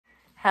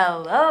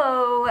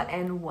Hello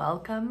and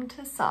welcome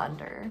to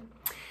Sonder.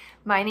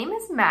 My name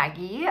is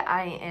Maggie.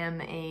 I am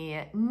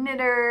a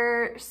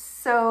knitter,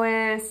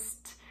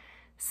 sewist,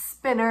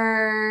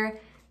 spinner,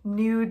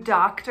 new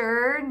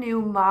doctor,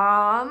 new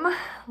mom,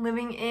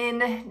 living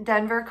in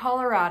Denver,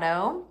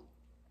 Colorado.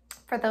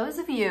 For those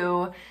of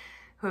you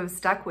who have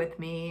stuck with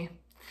me,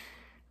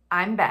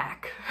 I'm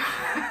back.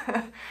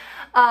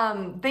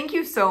 Thank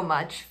you so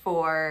much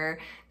for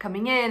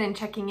coming in and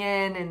checking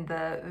in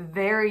the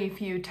very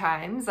few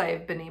times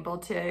I've been able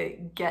to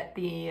get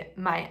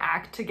my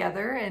act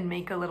together and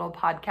make a little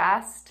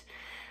podcast.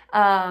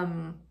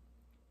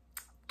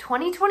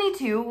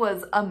 2022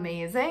 was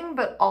amazing,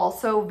 but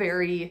also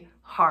very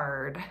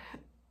hard.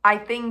 I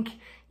think,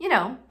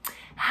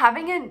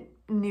 having a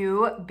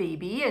new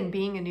baby and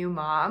being a new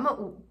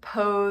mom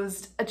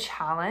posed a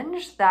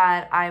challenge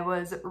that I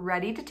was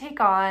ready to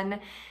take on,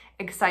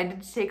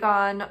 excited to take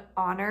on,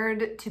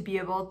 honored to be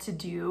able to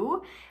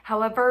do.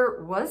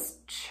 However, was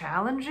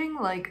challenging,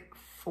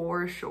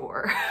 for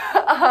sure.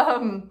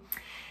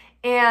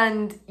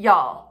 And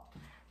y'all,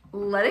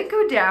 let it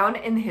go down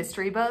in the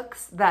history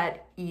books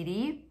that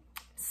Edie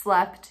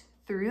slept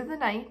through the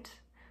night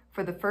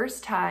for the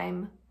first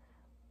time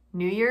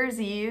New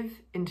Year's Eve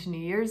into New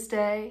Year's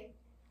Day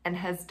and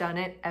has done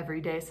it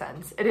every day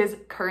since. It is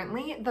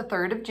currently the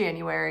 3rd of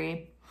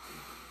January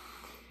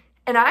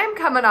and I'm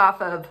coming off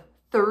of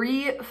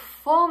 3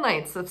 full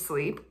nights of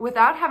sleep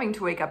without having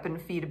to wake up and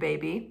feed a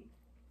baby,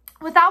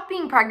 without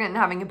being pregnant and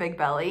having a big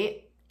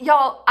belly.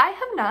 Y'all, I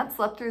have not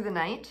slept through the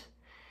night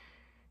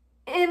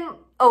in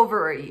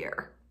over a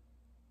year,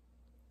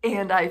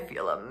 and I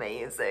feel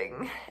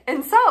amazing.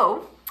 And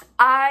so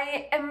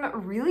I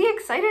am really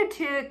excited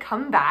to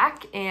come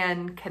back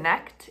and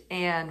connect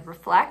and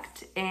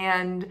reflect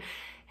and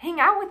hang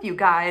out with you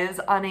guys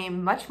on a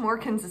much more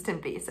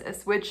consistent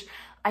basis, which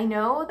I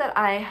know that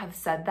I have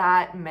said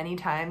that many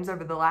times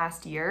over the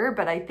last year,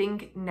 but I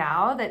think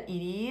now that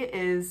Edie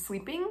is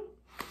sleeping,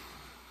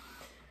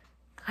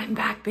 I'm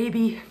back,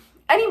 baby.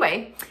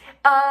 Anyway,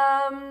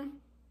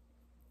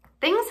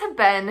 things have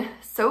been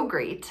so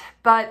great,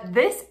 but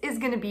this is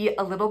gonna be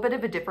a little bit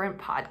of a different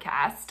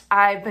podcast.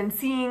 I've been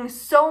seeing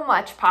so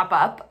much pop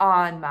up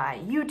on my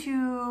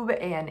YouTube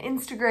and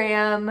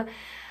Instagram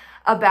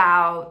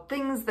about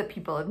things that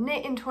people have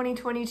knit in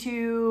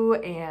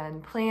 2022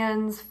 and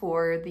plans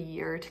for the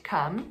year to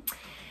come.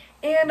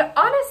 And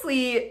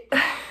honestly,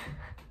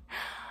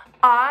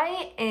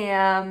 I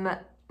am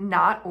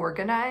not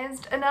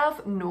organized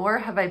enough, nor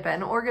have I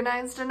been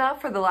organized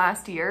enough for the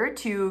last year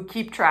to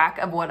keep track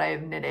of what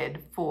I've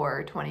knitted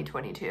for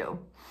 2022.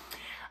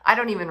 I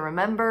don't even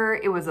remember.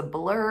 It was a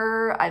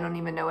blur. I don't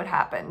even know what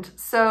happened.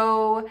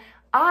 So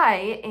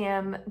I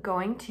am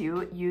going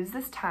to use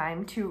this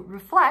time to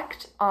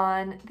reflect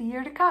on the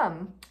year to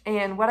come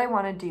and what I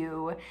want to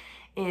do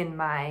in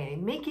my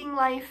making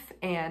life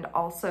and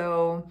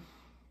also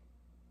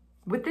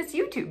with this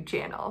YouTube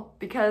channel,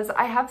 because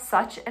I have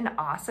such an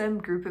awesome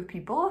group of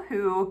people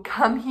who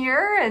come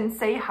here and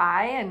say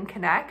hi and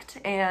connect,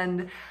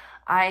 and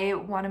I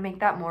want to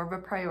make that more of a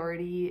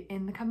priority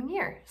in the coming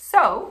year.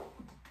 So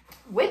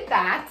with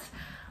that,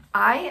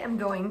 I am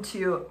going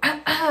to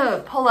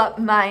pull up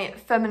my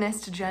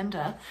feminist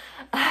agenda.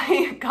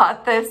 I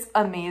got this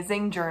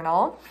amazing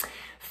journal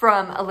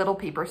from a little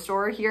paper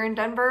store here in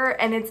Denver,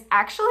 and it's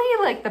actually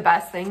the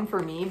best thing for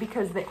me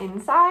because the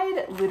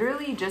inside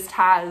literally just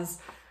has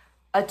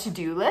a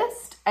to-do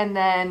list and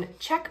then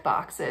check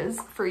boxes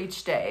for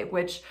each day,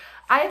 which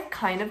I've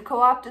kind of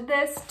co-opted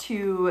this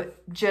to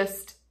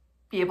just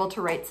be able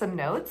to write some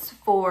notes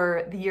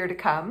for the year to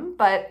come,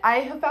 but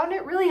I have found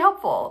it really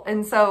helpful.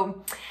 And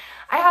so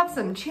I have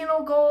some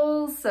channel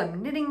goals,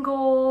 some knitting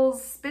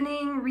goals,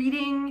 spinning,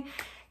 reading,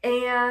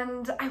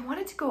 and I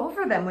wanted to go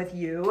over them with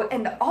you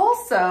and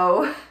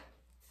also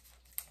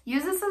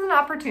use this as an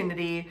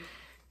opportunity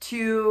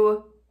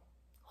to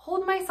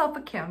hold myself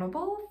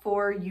accountable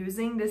for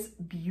using this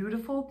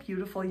beautiful,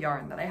 beautiful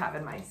yarn that I have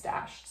in my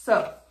stash.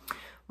 So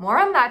more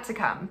on that to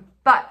come.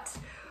 But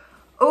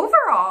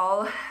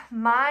overall,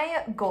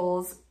 my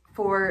goals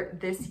for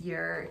this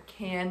year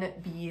can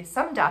be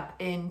summed up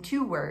in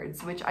 2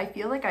 words, which I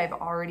feel like I've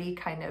already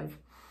kind of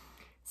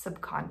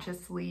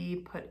subconsciously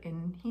put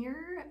in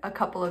here a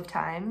couple of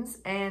times.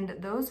 And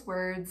those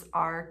words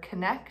are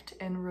connect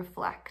and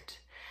reflect.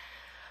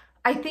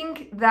 I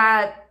think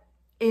that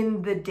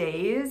in the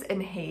days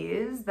and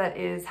haze that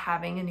is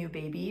having a new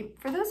baby,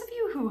 for those of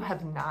you who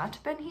have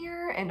not been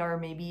here and are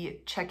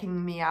maybe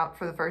checking me out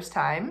for the first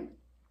time,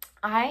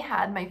 I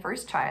had my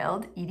first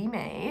child, Edie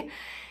Mae,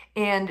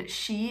 and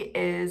she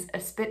is a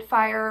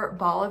Spitfire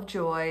ball of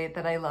joy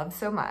that I love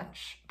so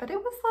much, but it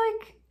was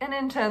an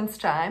intense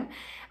time.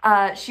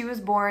 She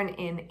was born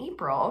in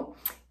April,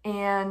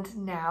 and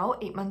now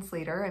 8 months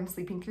later, I'm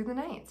sleeping through the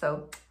night,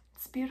 so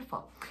it's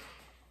beautiful.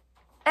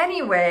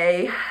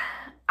 Anyway,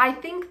 I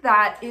think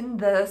that in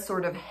the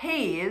sort of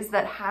haze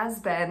that has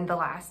been the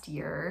last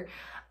year,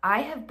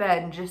 I have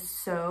been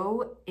just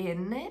so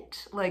in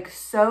it,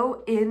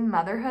 so in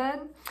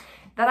motherhood,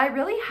 that I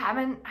really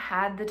haven't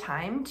had the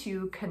time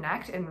to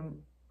connect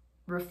and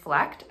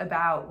reflect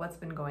about what's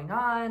been going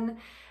on.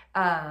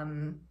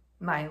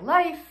 My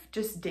life,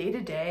 just day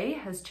to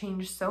day, has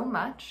changed so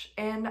much,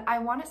 and I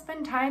want to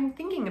spend time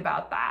thinking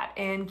about that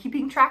and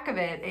keeping track of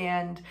it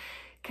and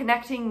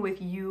connecting with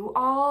you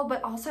all,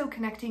 but also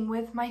connecting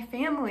with my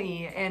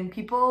family and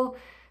people,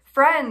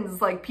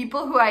 friends, like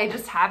people who I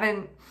just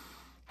haven't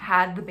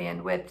had the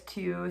bandwidth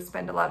to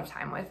spend a lot of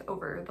time with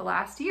over the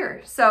last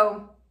year.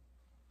 So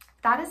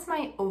that is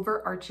my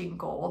overarching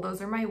goal.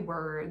 Those are my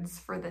words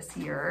for this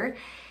year.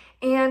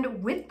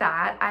 And with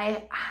that,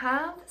 I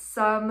have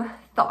some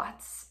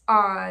thoughts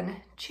on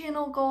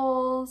channel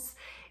goals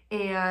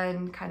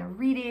and kind of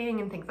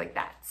reading and things like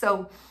that.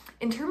 So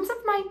in terms of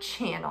my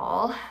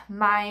channel,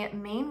 my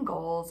main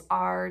goals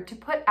are to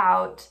put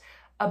out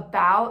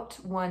about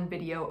 1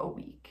 video a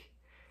week,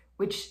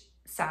 which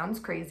sounds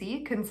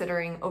crazy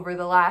considering over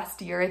the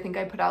last year, I think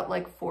I put out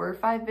like 4 or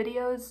 5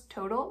 videos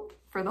total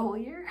for the whole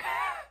year.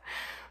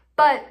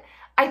 But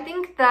I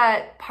think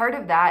that part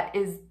of that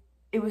is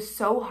it was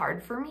so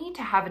hard for me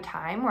to have a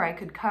time where I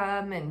could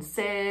come and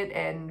sit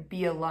and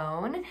be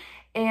alone.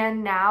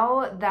 And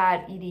now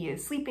that Edie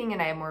is sleeping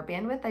and I have more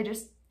bandwidth, I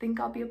just think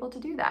I'll be able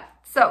to do that.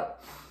 So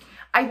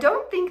I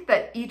don't think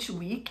that each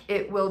week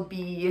it will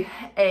be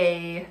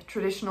a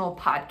traditional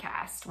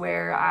podcast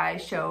where I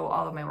show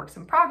all of my works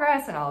in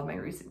progress and all of my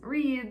recent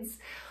reads.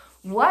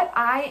 What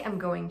I am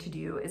going to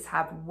do is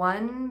have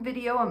 1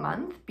 video a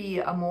month be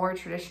a more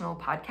traditional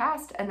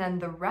podcast, and then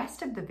the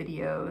rest of the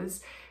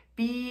videos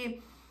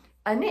be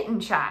a knit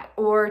and chat,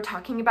 or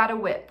talking about a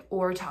whip,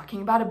 or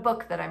talking about a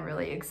book that I'm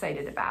really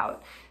excited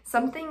about.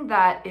 Something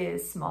that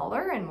is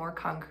smaller and more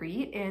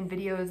concrete, and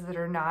videos that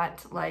are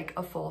not like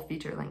a full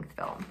feature-length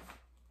film.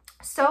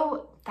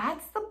 So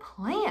that's the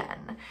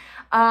plan.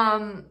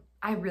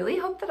 I really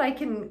hope that I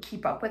can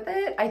keep up with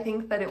it. I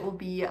think that it will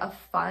be a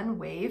fun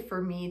way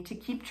for me to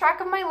keep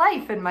track of my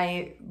life and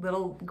my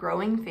little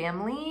growing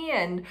family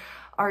and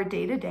our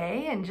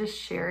day-to-day, and just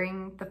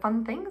sharing the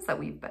fun things that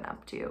we've been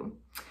up to.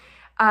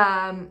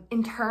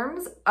 In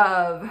terms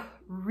of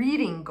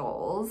reading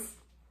goals,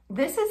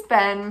 this has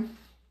been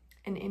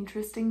an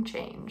interesting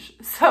change.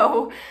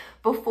 So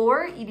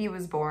before Edie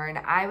was born,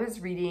 I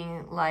was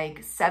reading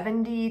like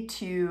 70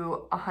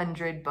 to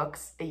 100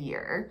 books a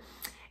year.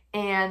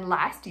 And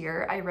last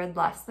year I read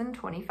less than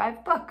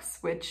 25 books,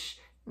 which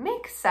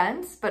makes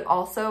sense, but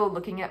also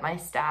looking at my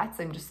stats,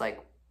 I'm just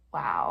like,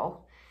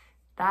 wow,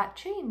 that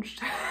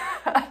changed.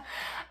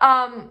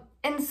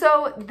 And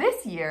so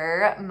this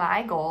year,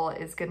 my goal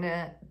is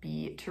gonna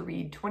be to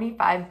read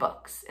 25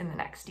 books in the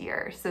next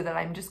year, so that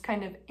I'm just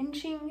kind of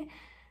inching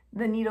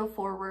the needle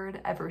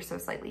forward ever so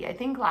slightly. I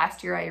think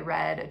last year I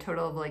read a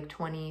total of like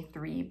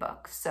 23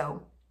 books.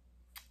 So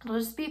it'll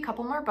just be a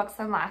couple more books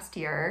than last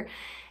year.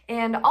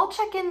 And I'll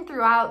check in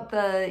throughout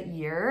the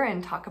year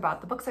and talk about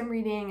the books I'm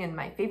reading and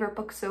my favorite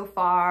books so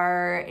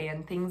far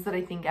and things that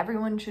I think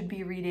everyone should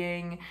be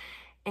reading.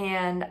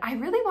 And I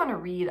really want to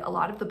read a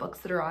lot of the books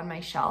that are on my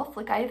shelf.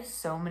 Like, I have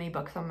so many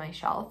books on my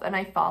shelf, and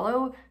I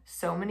follow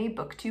so many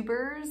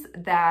booktubers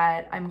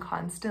that I'm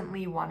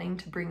constantly wanting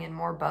to bring in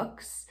more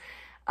books,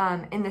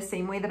 in the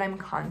same way that I'm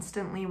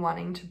constantly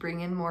wanting to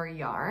bring in more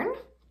yarn.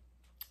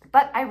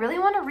 But I really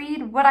want to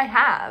read what I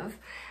have,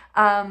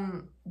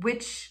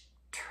 which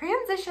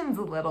transitions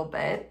a little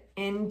bit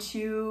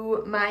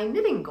into my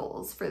knitting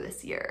goals for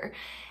this year.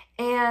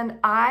 And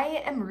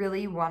I am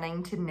really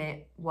wanting to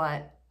knit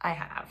what I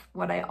have,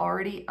 what I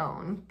already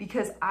own,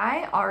 because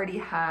I already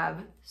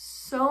have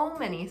so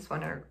many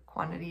sweater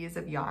quantities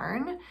of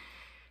yarn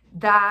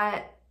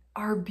that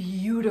are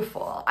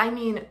beautiful. I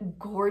mean,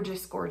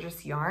 gorgeous,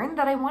 gorgeous yarn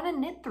that I want to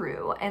knit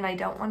through, and I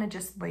don't want to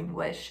just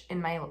languish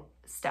in my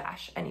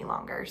stash any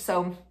longer.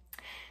 So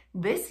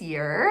this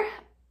year,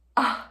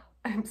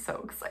 I'm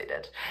so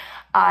excited.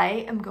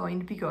 I am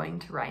going to be going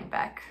to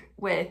Rhinebeck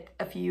with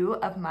a few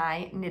of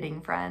my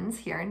knitting friends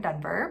here in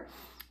Denver.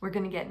 We're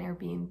gonna get an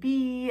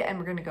Airbnb, and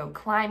we're gonna go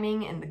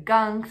climbing in the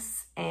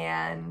gunks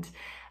and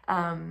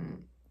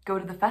go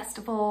to the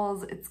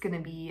festivals. It's gonna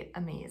be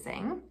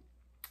amazing.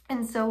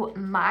 And so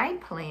my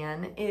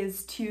plan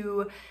is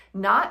to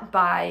not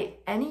buy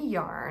any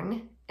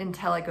yarn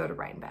until I go to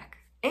Rhinebeck.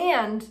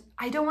 And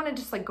I don't wanna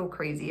just like go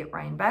crazy at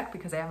Rhinebeck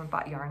because I haven't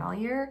bought yarn all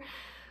year,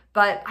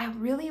 but I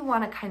really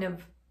wanna kind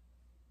of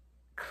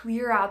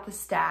clear out the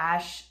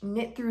stash,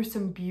 knit through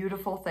some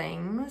beautiful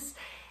things,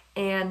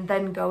 and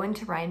then go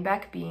into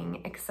Rhinebeck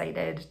being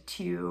excited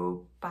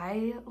to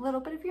buy a little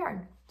bit of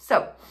yarn.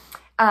 So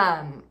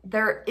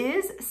there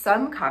is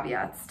some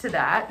caveats to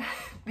that.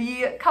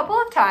 The couple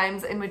of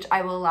times in which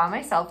I will allow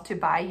myself to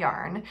buy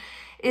yarn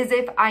is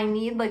if I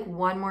need like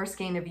 1 more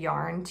skein of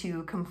yarn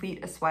to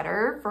complete a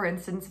sweater. For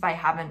instance, if I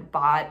haven't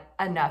bought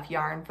enough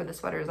yarn for the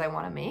sweaters I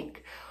want to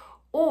make,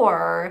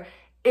 or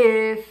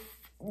if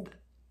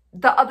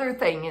the other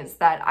thing is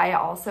that I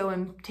also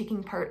am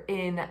taking part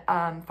in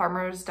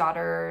Farmer's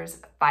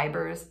Daughter's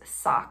Fibers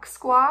Sock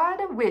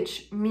Squad,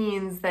 which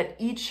means that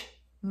each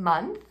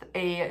month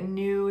a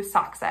new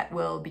sock set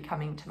will be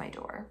coming to my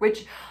door,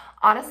 which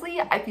Honestly,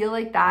 I feel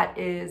like that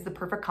is the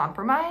perfect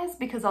compromise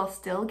because I'll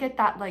still get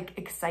that like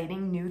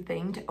exciting new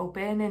thing to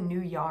open and new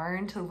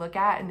yarn to look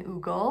at and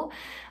oogle.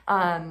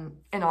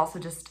 And also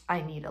just,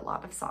 I need a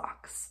lot of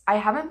socks. I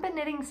haven't been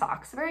knitting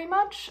socks very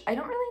much. I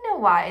don't really know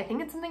why. I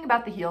think it's something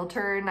about the heel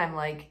turn. I'm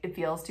like, it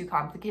feels too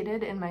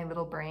complicated in my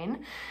little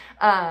brain.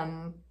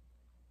 And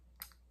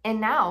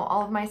now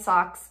all of my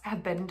socks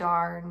have been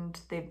darned.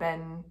 They've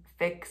been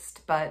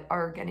fixed, but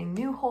are getting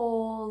new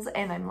holes.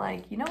 And I'm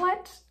like, you know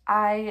what?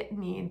 I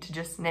need to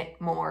just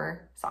knit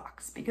more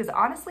socks because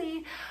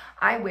honestly,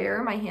 I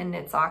wear my hand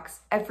knit socks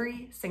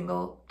every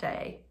single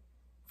day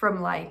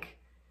from like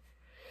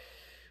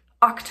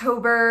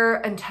October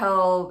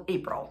until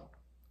April.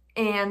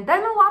 And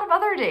then a lot of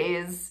other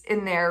days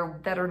in there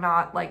that are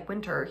not like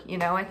winter, you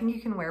know, I think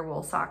you can wear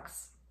wool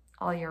socks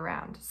all year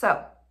round.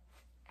 So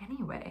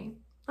anyway,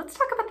 let's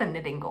talk about the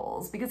knitting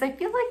goals because I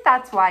feel like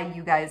that's why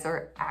you guys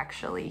are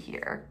actually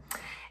here.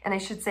 And I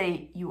should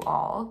say you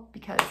all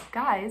because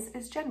guys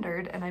is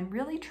gendered and I'm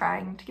really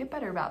trying to get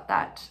better about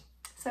that.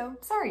 So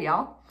sorry,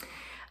 y'all.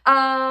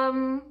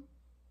 My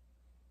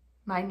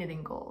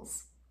knitting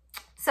goals.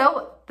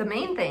 So the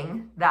main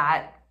thing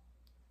that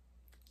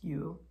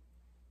you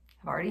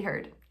have already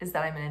heard is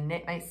that I'm gonna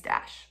knit my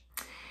stash.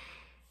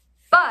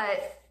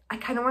 But I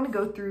kind of want to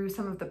go through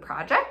some of the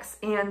projects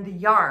and the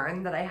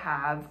yarn that I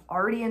have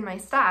already in my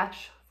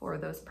stash for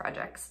those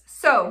projects.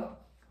 So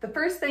the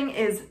first thing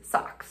is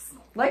socks.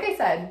 Like I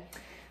said,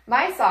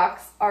 my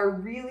socks are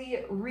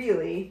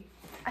really,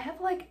 I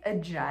have like a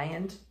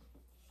giant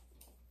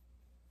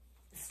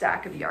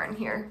stack of yarn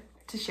here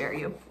to share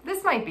you.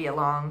 This might be a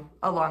long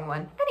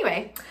one.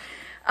 Anyway,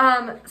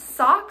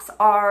 socks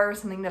are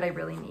something that I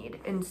really need.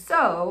 And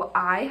so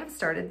I have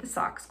started the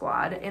sock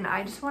squad and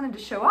I just wanted to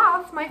show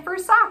off my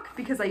first sock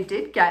because I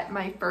did get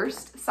my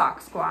first sock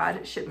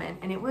squad shipment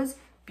and it was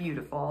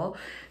beautiful.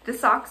 The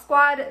sock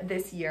squad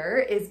this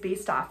year is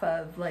based off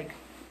of like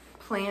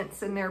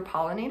plants and their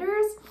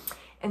pollinators.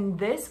 And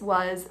this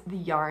was the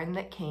yarn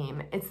that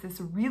came. It's this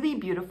really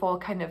beautiful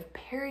kind of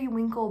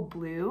periwinkle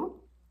blue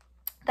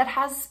that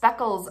has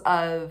speckles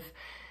of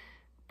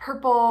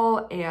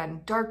purple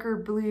and darker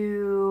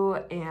blue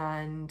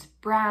and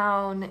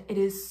brown. It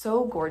is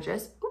so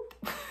gorgeous.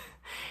 Oop.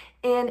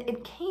 And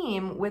it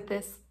came with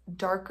this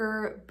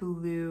darker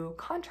blue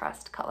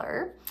contrast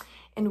color.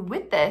 And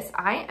with this,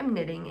 I am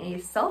knitting a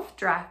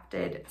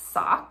self-drafted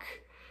sock.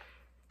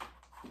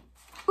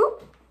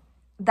 Oop.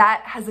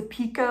 That has a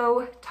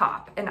picot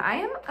top and I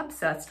am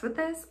obsessed with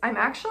this.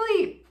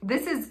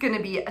 This is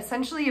gonna be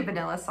essentially a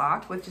vanilla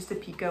sock with just a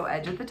picot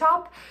edge at the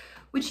top,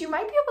 which you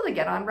might be able to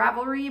get on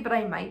Ravelry, but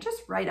I might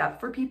just write up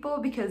for people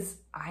because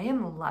I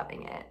am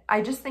loving it.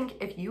 I just think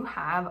if you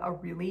have a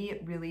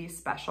really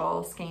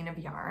special skein of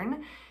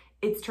yarn,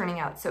 it's turning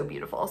out so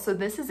beautiful. So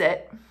this is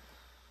it.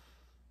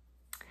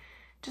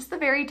 Just the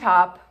very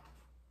top.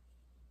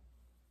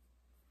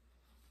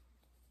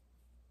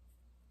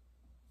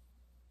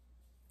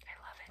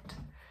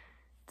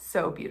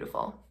 So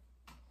beautiful.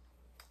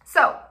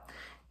 So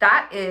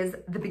that is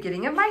the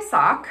beginning of my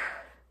sock.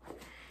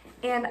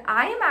 And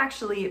I am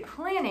actually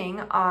planning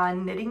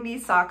on knitting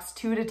these socks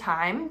 2 at a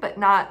time, but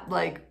not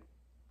like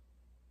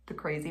the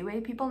crazy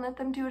way people knit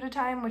them 2 at a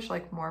time, which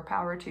like more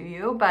power to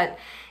you. But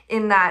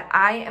in that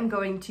I am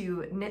going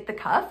to knit the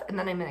cuff and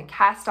then I'm going to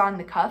cast on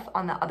the cuff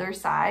on the other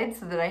side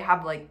so that I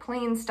have like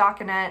plain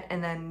stockinette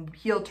and then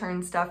heel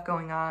turn stuff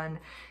going on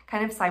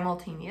kind of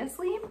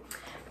simultaneously.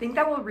 I think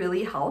that will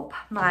really help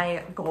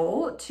my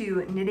goal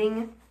to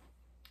knitting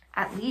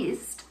at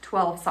least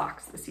 12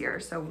 socks this year.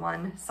 So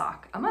 1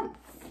 sock a month.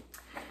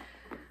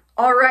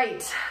 All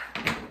right.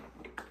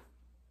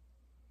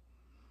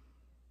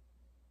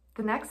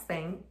 The next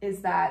thing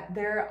is that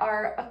there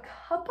are a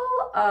couple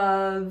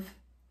of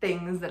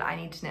things that I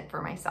need to knit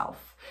for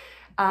myself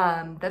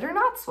that are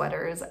not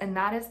sweaters, and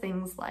that is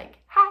things like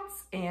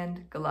hats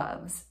and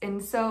gloves.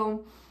 And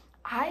so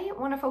I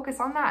want to focus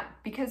on that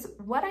because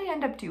what I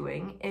end up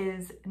doing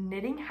is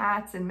knitting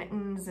hats and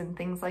mittens and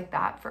things like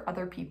that for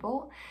other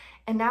people.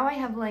 And now I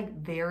have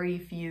like very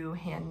few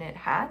hand knit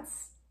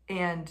hats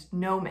and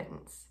no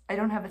mittens. I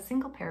don't have a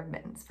single pair of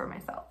mittens for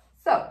myself.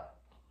 So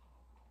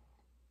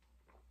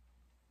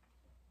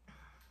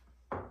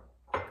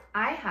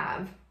I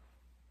have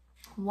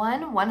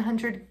one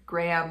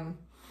 100-gram,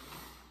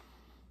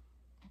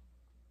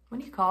 what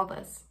do you call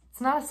this?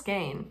 It's not a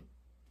skein.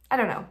 I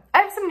don't know.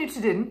 I have some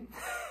Nutridin.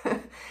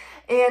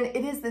 And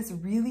it is this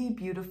really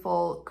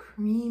beautiful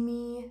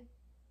creamy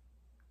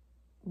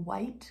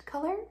white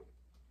color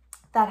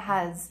that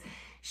has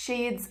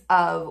shades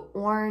of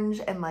orange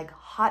and like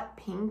hot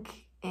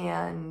pink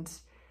and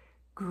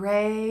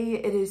gray.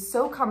 It is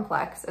so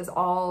complex, as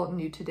all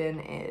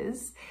Nutridin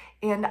is.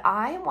 And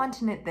I want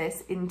to knit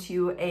this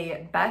into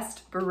a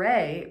best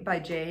beret by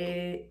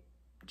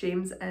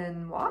James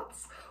and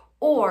Watts,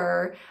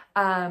 or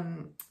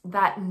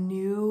that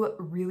new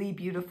really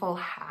beautiful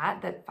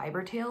hat that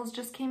Fiber Tales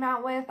just came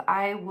out with.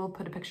 I will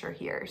put a picture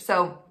here.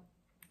 So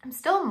I'm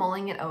still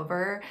mulling it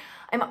over.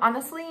 I'm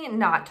honestly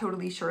not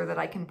totally sure that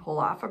I can pull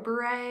off a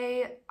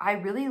beret. I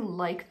really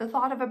like the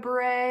thought of a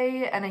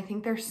beret and I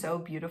think they're so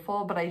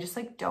beautiful, but I just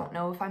like don't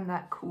know if I'm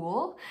that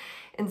cool.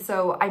 And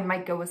so I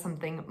might go with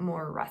something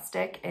more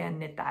rustic and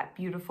knit that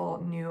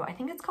beautiful new, I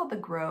think it's called the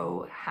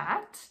Grow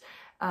hat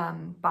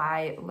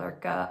by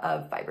Lurka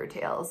of Fiber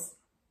Tales.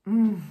 I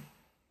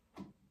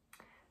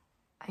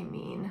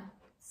mean,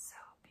 so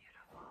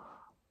beautiful.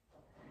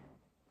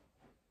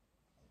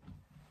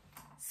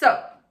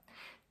 So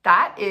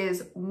that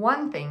is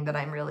one thing that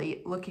I'm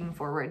really looking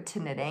forward to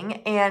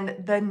knitting.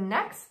 And the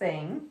next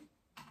thing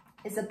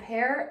is a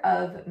pair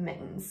of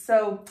mittens.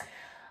 So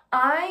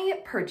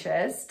I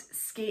purchased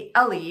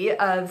Ellie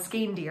of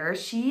Skeindeer.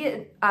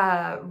 She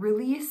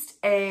released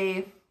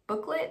a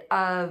booklet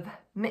of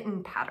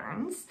mitten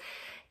patterns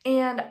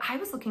and I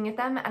was looking at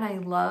them and I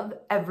love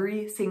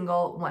every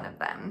single one of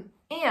them.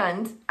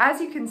 And as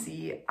you can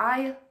see,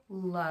 I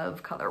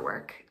love color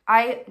work.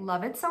 I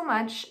love it so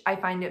much. I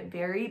find it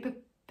very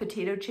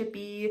potato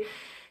chippy.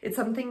 It's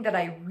something that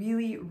I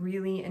really,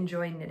 really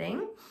enjoy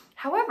knitting.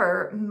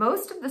 However,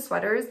 most of the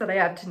sweaters that I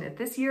have to knit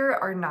this year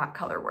are not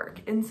color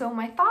work. And so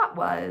my thought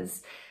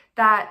was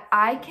that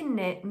I can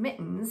knit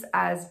mittens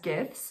as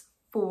gifts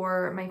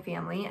for my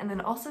family and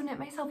then also knit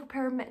myself a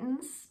pair of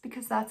mittens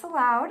because that's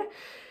allowed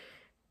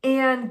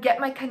and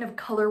get my kind of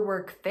color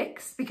work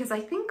fix because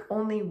I think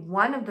only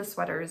one of the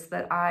sweaters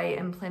that I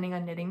am planning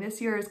on knitting this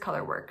year is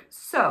color work.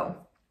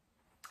 So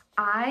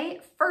I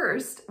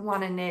first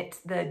want to knit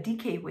the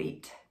DK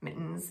weight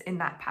mittens in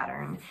that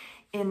pattern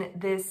in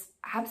this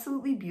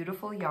absolutely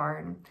beautiful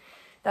yarn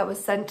that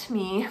was sent to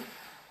me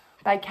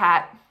by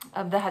Kat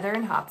of the Heather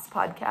and Hops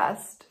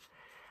podcast.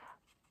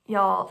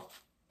 Y'all,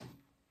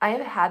 I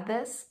have had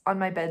this on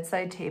my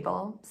bedside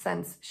table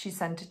since she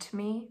sent it to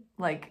me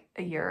like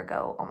a year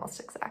ago, almost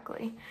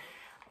exactly.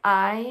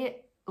 I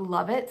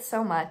love it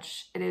so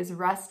much. It is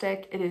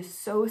rustic. It is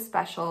so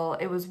special.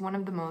 It was one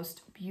of the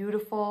most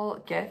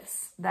beautiful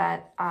gifts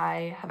that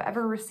I have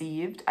ever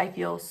received. I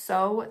feel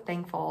so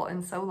thankful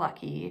and so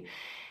lucky.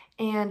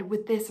 And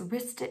with this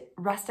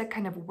rustic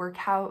kind of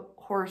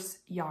workhorse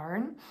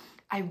yarn,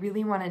 I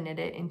really want to knit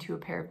it into a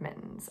pair of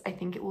mittens. I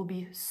think it will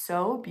be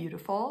so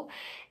beautiful.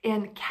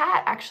 And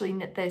Kat actually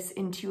knit this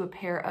into a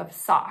pair of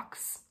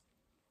socks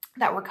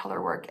that were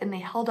color work and they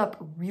held up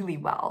really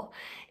well.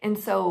 And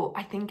so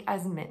I think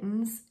as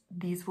mittens,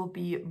 these will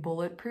be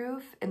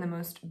bulletproof in the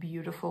most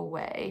beautiful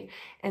way.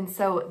 And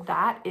so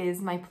that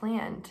is my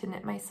plan, to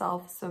knit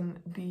myself some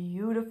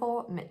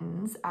beautiful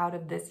mittens out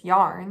of this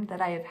yarn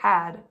that I have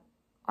had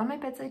on my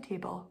bedside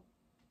table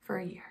for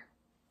a year.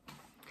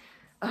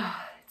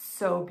 It's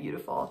so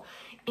beautiful.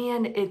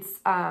 And it's,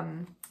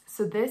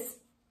 so this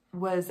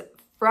was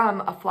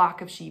from a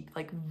flock of sheep,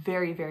 like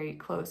very, very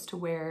close to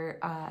where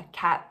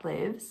Kat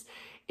lives.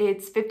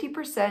 It's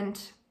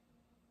 50%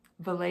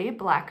 Valais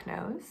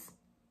Blacknose.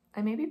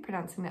 I may be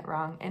pronouncing that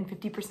wrong, and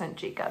 50%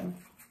 Jacob.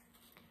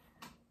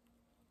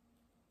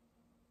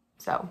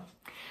 So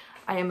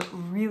I am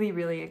really,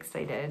 really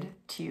excited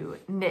to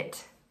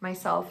knit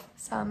myself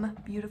some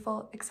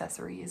beautiful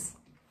accessories.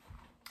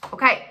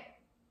 Okay.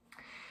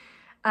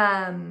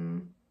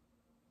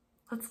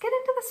 Let's get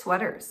into the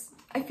sweaters.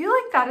 I feel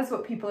like that is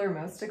what people are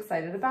most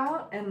excited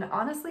about. And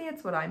honestly,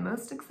 it's what I'm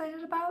most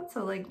excited about.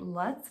 So like,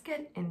 let's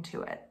get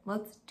into it.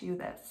 Let's do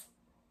this.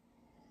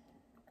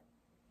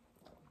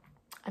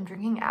 I'm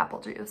drinking apple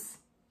juice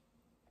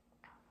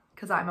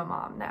because I'm a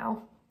mom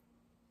now.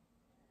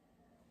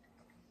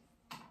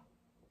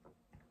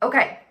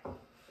 Okay,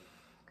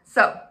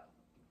 so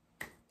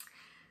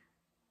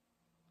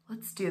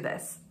let's do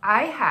this.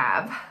 I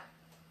have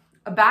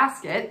a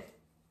basket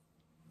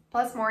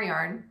plus more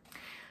yarn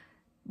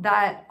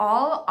that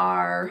all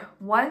are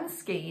one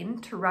skein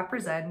to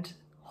represent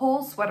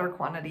whole sweater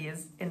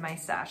quantities in my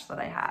stash that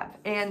I have.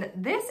 And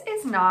this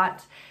is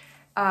not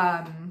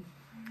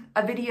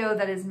a video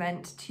that is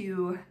meant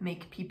to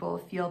make people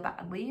feel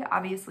badly.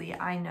 Obviously,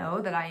 I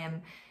know that I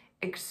am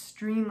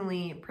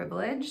extremely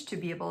privileged to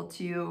be able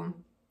to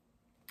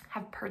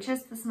have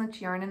purchased this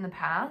much yarn in the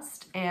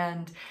past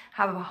and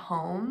have a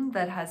home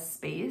that has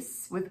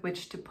space with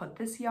which to put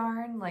this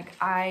yarn. Like,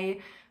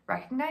 I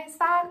recognize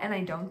that, and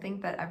I don't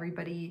think that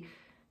everybody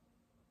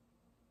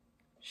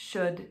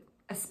should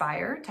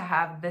aspire to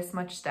have this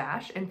much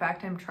stash. In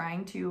fact, I'm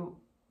trying to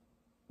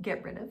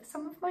get rid of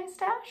some of my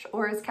stash,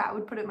 or as Kat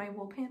would put it, my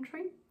wool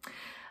pantry.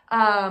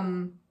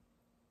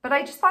 But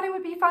I just thought it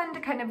would be fun to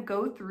kind of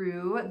go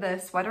through the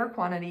sweater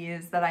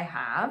quantities that I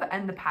have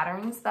and the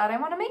patterns that I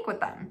want to make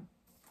with them.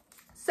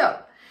 So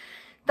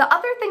the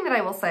other thing that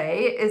I will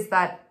say is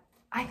that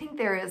I think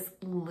there is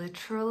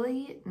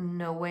literally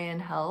no way in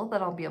hell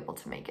that I'll be able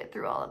to make it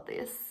through all of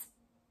this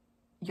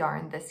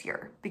yarn this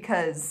year,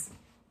 because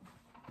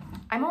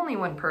I'm only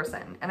one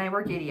person and I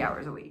work 80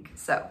 hours a week.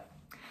 So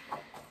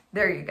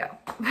there you go.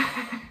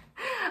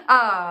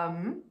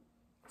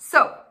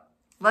 So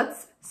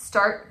let's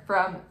start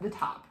from the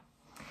top.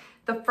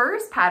 The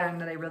first pattern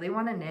that I really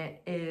want to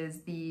knit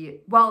is the,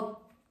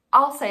 well,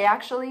 I'll say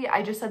actually,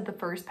 I just said the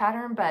first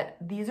pattern, but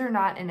these are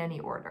not in any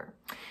order.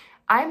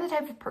 I'm the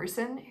type of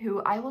person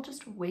who I will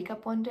just wake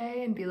up one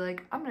day and be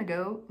like, I'm gonna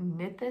go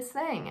knit this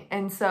thing.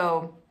 And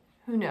so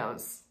who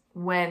knows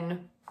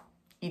when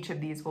each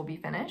of these will be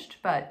finished,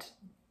 but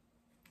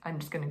I'm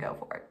just gonna go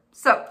for it.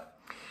 So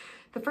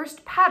the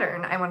first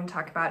pattern I want to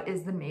talk about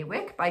is the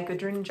Maywick by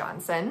Gudrun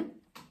Johnson.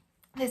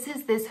 This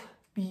is this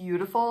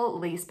beautiful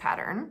lace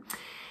pattern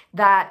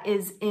that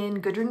is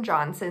in Gudrun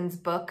Johnson's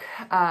book.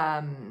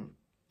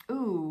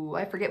 Ooh,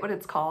 I forget what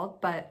it's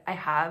called, but I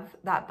have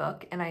that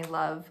book and I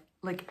love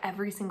like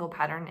every single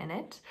pattern in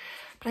it.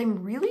 But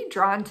I'm really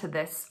drawn to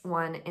this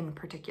one in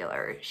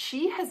particular.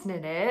 She has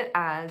knit it,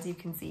 as you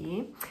can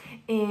see,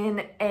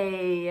 in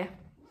a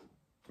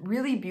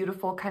really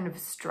beautiful kind of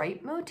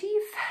stripe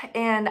motif,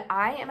 and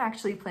I am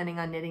actually planning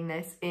on knitting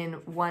this in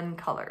one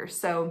color.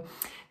 So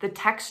the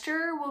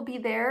texture will be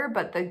there,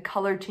 but the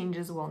color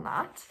changes will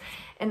not.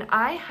 And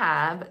I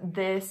have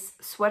this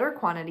sweater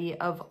quantity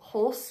of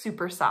whole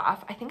super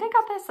soft. I think I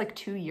got this like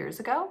 2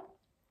 years ago.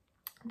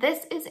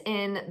 This is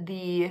in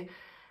the,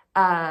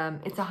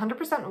 it's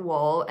 100%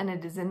 wool, and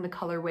it is in the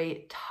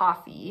colorway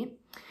Toffee,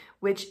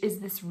 which is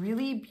this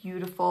really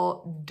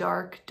beautiful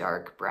dark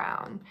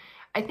brown.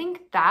 I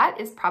think that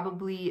is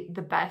probably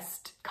the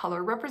best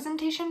color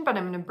representation, but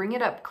I'm going to bring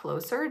it up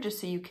closer just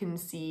so you can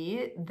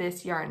see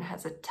this yarn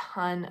has a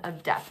ton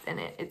of depth in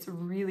it. It's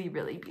really,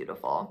 really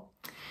beautiful.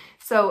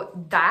 So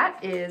that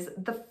is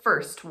the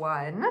first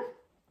one.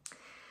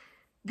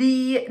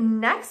 The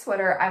next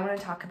sweater I want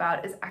to talk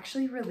about is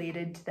actually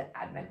related to the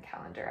advent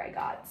calendar I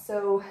got.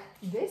 So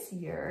this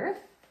year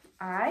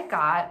I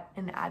got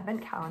an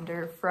advent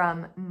calendar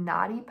from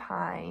Knotty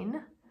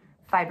Pine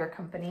Fiber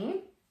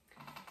Company.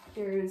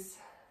 Here's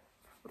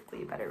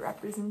hopefully a better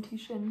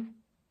representation.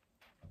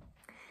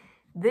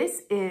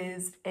 This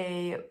is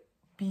a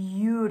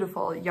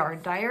beautiful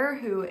yarn dyer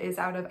who is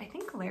out of, I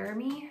think,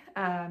 Laramie,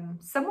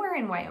 somewhere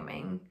in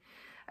Wyoming.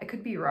 I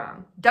could be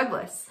wrong.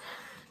 Douglas.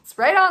 It's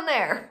right on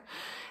there.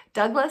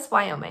 Douglas,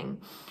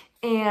 Wyoming.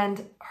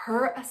 And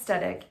her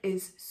aesthetic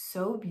is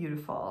so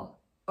beautiful.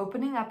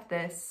 Opening up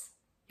this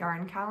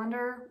yarn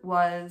calendar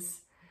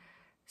was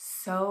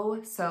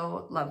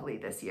so lovely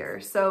this year.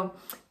 So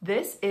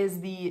this is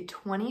the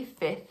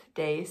 25th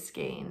day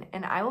skein,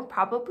 and I will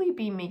probably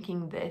be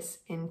making this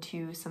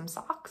into some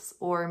socks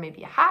or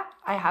maybe a hat.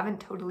 I haven't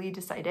totally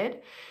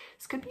decided.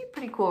 This could be a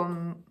pretty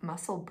cool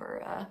muscle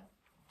burra,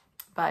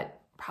 but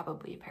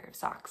probably a pair of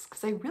socks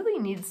because I really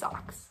need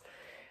socks.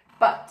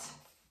 But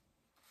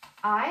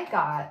I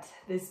got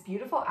this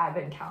beautiful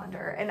advent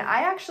calendar, and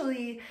I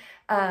actually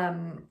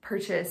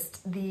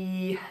purchased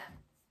the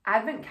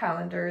advent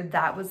calendar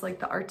that was like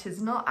the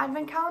artisanal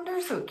advent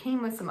calendar, so it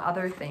came with some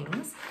other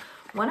things,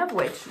 one of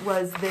which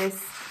was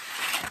this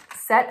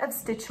set of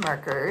stitch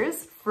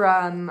markers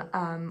from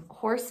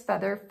Horse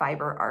Feather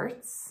Fiber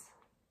Arts,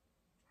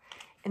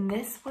 and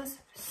this was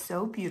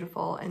so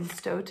beautiful and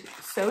so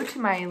to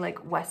my like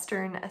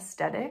Western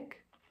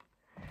aesthetic.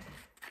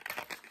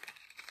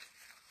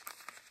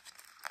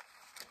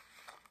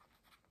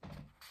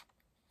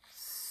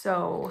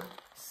 So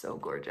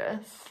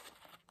gorgeous.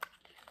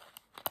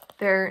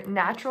 They're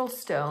natural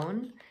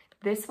stone.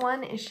 This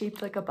one is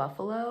shaped like a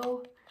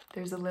buffalo.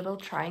 There's a little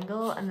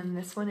triangle, and then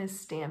this one is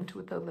stamped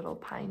with a little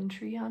pine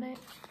tree on it.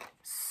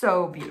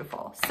 So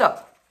beautiful. So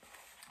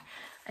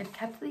I've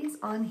kept these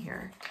on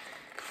here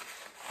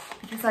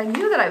because I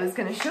knew that I was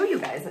going to show you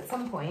guys at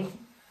some point.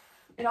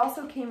 It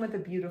also came with a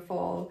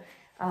beautiful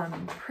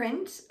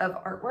print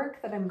of artwork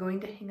that I'm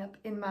going to hang up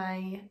in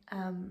my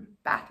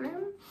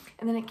bathroom.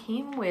 And then it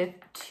came with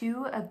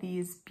 2 of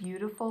these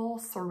beautiful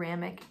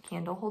ceramic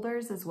candle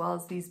holders, as well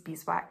as these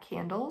beeswax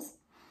candles.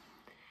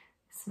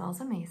 It smells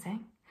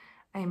amazing.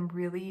 I am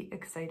really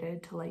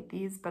excited to light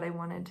these, but I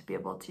wanted to be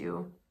able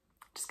to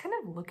just kind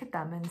of look at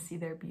them and see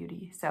their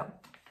beauty. So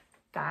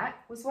that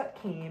was what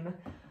came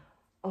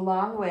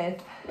along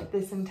with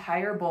this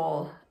entire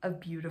bowl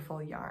of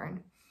beautiful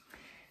yarn.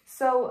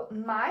 So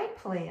my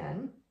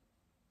plan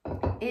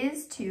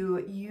is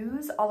to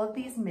use all of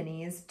these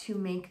minis to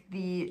make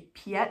the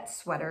Piet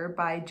sweater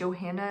by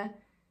Johanna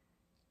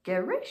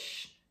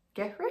Gehrisch?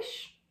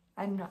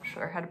 I'm not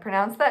sure how to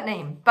pronounce that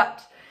name,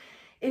 but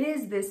it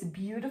is this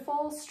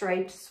beautiful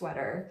striped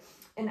sweater,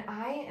 and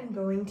I am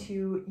going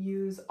to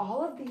use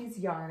all of these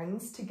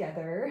yarns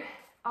together.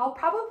 I'll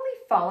probably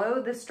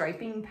follow the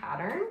striping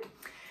pattern,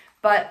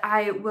 but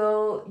I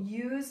will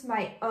use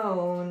my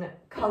own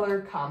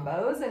color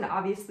combos and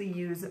obviously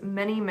use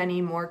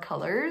many more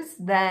colors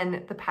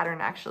than the pattern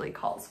actually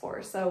calls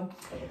for. So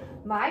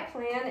my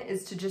plan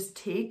is to just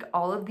take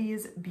all of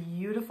these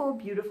beautiful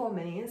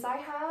minis I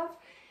have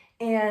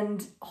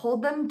and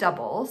hold them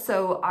double.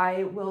 So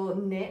I will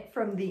knit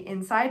from the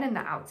inside and the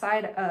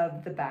outside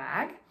of the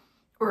bag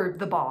or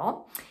the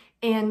ball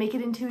and make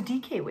it into a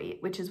DK weight,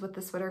 which is what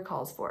the sweater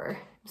calls for.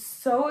 I'm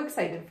so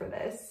excited for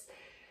this.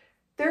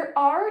 There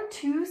are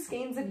 2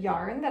 skeins of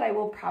yarn that I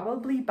will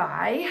probably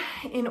buy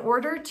in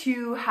order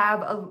to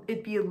have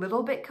it be a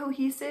little bit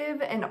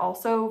cohesive, and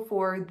also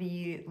for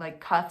the like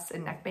cuffs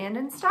and neckband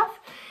and stuff.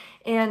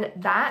 And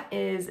that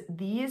is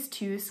these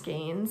two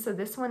skeins. So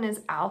this one is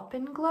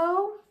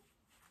Alpenglow,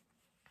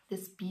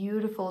 this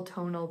beautiful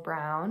tonal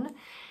brown.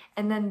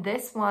 And then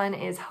this one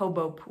is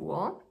Hobo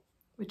Pool,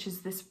 which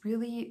is this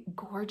really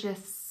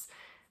gorgeous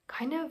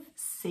kind of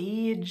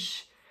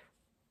sage,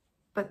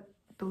 but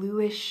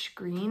bluish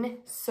green.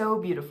 So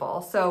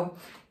beautiful. So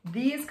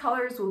these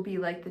colors will be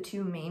like the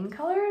two main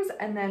colors,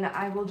 and then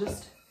I will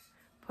just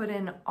put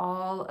in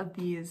all of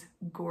these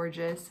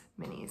gorgeous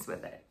minis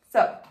with it.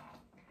 So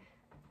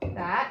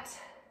that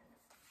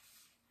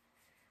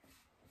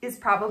is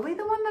probably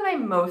the one that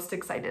I'm most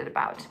excited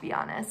about, to be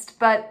honest,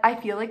 but I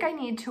feel like I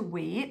need to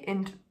wait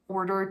in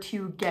order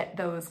to get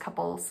those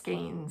couple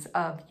skeins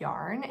of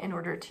yarn in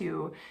order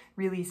to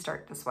really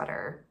start the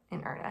sweater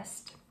in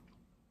earnest.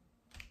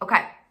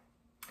 Okay.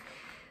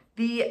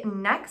 The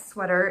next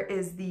sweater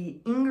is the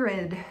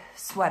Ingrid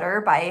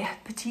sweater by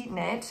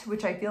Petite,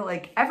 which I feel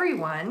like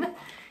everyone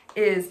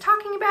is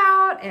talking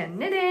about and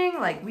knitting.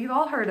 Like, we've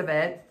all heard of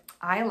it.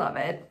 I love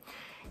it.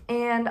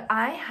 And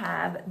I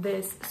have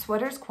this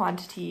sweater's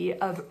quantity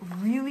of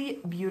really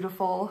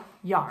beautiful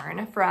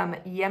yarn from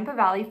Yampa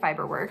Valley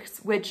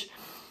Fiberworks, which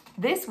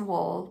this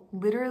wool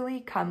literally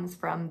comes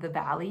from the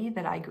valley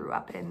that I grew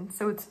up in.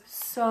 So it's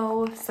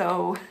so,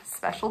 so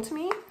special to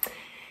me.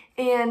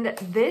 And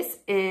this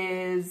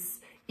is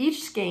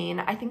each skein.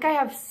 I think I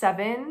have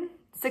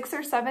 6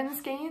 or 7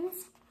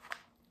 skeins.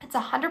 It's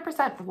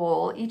 100%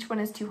 wool. Each one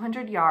is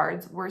 200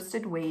 yards,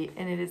 worsted weight,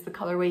 and it is the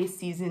colorway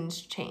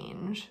Seasons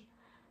Change.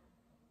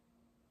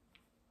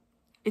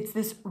 It's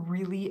this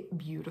really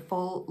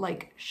beautiful,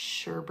 like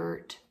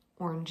sherbet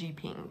orangey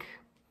pink.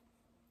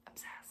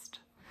 Obsessed.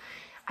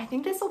 I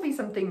think this will be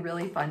something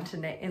really fun to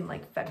knit in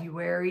like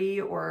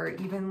February or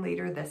even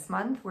later this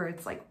month, where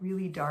it's like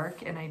really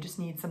dark and I just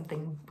need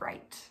something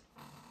bright.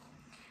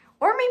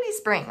 Or maybe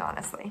spring,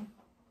 honestly.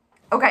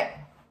 Okay.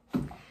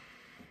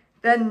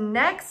 The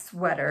next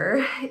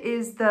sweater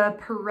is the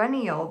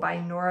Perennial by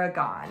Norah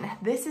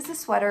Gaughan. This is a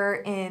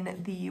sweater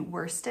in the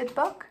worsted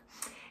book,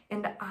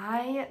 and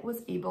I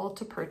was able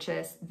to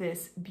purchase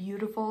this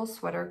beautiful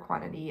sweater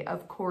quantity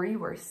of Cori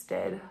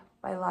worsted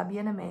by La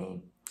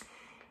Bien-Aimée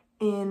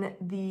in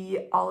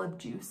the olive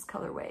juice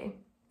colorway.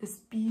 This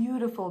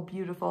beautiful,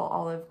 beautiful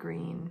olive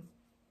green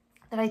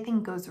that I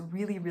think goes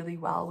really, really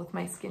well with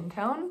my skin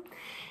tone.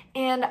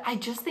 And I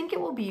just think it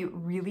will be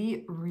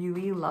really,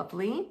 really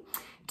lovely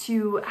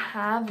to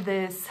have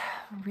this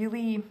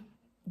really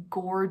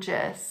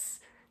gorgeous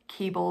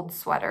cabled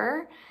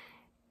sweater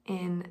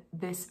in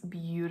this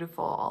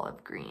beautiful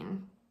olive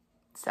green.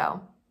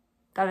 So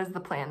that is the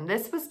plan.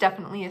 This was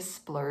definitely a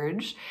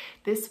splurge.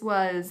 This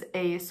was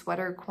a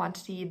sweater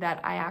quantity that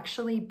I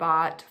actually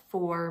bought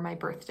for my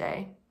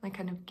birthday, my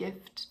kind of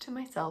gift to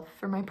myself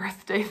for my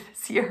birthday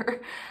this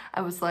year.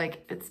 I was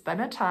like, it's been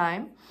a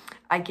time.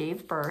 I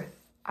gave birth.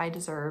 I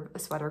deserve a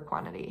sweater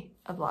quantity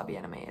of La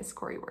Bien-Aimé's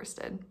Cori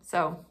worsted.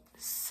 So,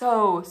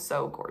 so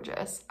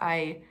gorgeous.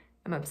 I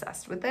am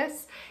obsessed with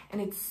this,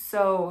 and it's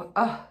so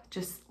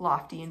just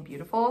lofty and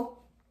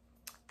beautiful.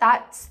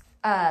 That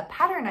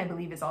pattern, I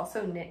believe, is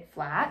also knit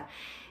flat,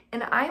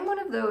 and I'm one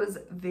of those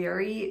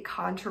very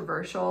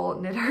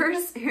controversial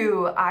knitters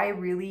who I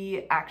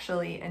really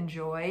actually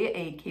enjoy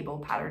a cable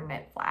pattern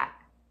knit flat.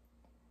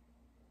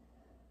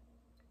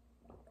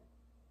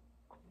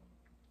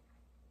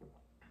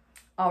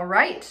 All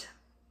right.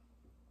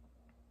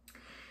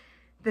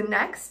 The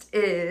next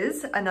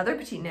is another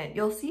Petite knit.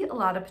 You'll see a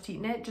lot of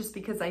Petite knit just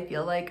because I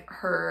feel like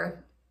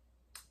her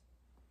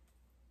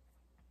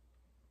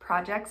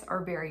projects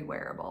are very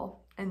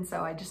wearable. And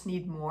so I just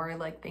need more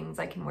like things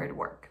I can wear to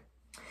work.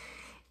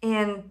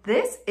 And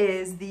this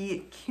is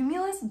the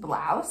Cumulus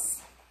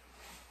Blouse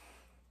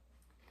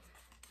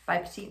by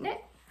Petite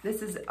knit.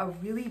 This is a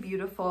really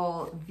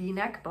beautiful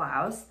V-neck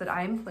blouse that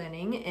I'm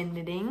planning in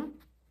knitting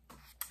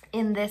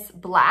in this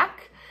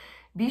black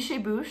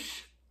Biche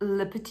Bouche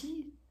Le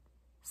Petit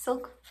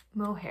silk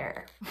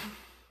mohair,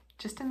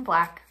 just in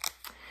black.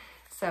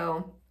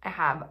 So I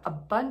have a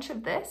bunch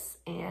of this,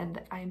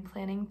 and I'm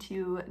planning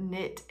to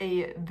knit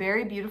a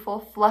very beautiful,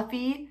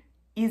 fluffy,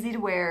 easy to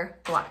wear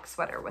black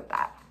sweater with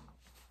that.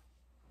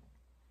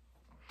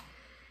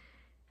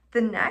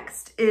 The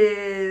next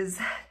is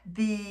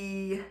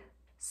the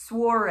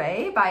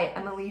Soirée by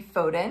Emily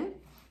Foden.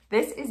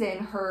 This is in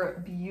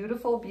her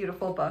beautiful,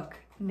 beautiful book,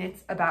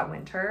 Knits About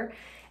Winter.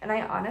 And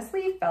I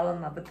honestly fell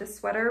in love with this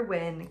sweater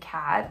when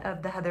Kat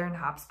of the Heather and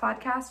Hops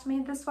podcast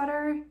made this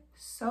sweater.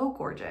 So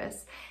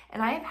gorgeous.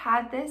 And I have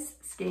had this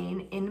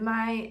skein in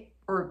my,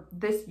 or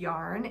this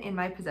yarn in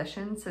my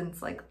possession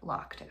since like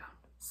lockdown.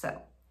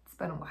 So it's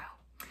been a while.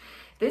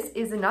 This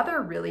is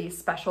another really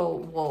special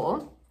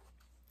wool.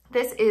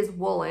 This is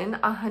woolen,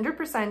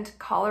 100%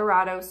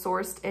 Colorado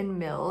sourced and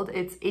milled.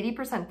 It's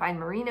 80% fine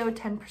merino,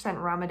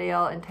 10%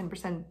 Ramadale, and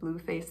 10%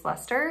 Blueface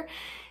Leicester.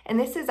 And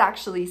this is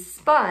actually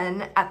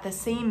spun at the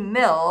same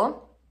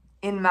mill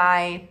in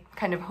my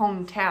kind of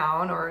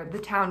hometown, or the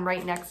town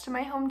right next to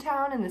my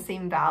hometown in the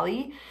same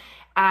valley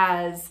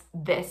as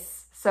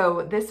this.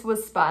 So this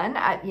was spun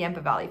at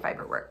Yampa Valley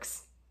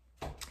Fiberworks.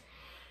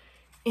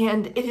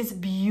 And it is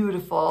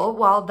beautiful.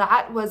 While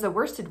that was a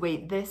worsted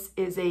weight, this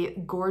is a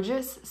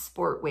gorgeous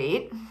sport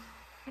weight.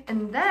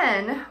 And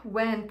then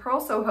when Purl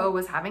Soho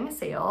was having a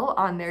sale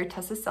on their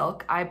Tussa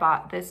Silk, I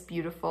bought this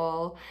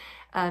beautiful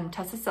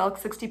Tussa Silk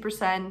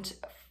 60%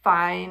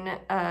 fine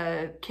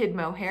kid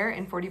mohair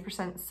and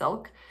 40%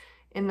 silk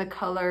in the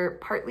color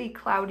Partly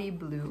Cloudy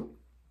Blue.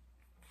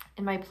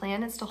 And my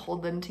plan is to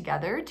hold them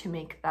together to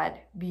make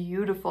that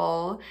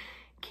beautiful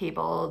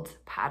cabled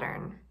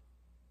pattern.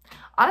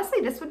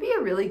 Honestly, this would be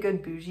a really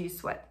good bougie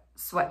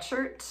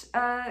sweatshirt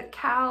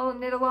cal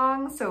knit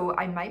along, so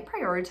I might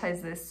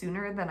prioritize this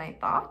sooner than I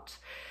thought.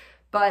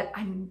 But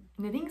I'm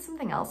knitting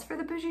something else for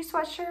the bougie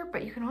sweatshirt,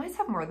 but you can always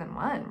have more than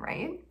one,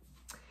 right?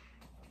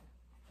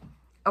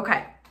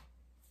 Okay.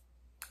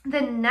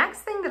 The next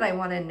thing that I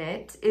want to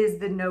knit is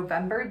the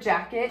November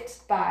jacket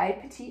by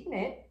Petite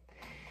Knit.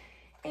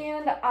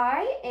 And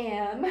I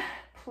am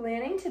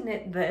planning to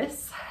knit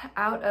this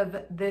out of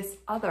this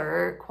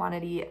other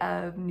quantity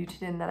of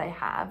Newton that I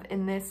have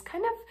in this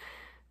kind of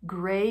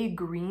gray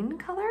green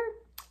color.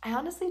 I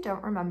honestly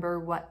don't remember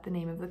what the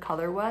name of the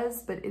color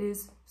was, but it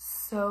is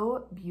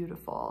so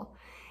beautiful.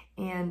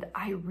 And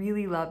I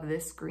really love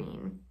this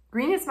green.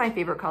 Green is my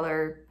favorite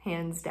color,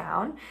 hands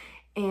down.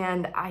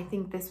 And I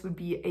think this would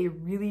be a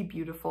really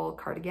beautiful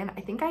cardigan.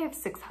 I think I have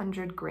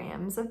 600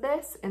 grams of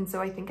this, and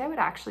so I think I would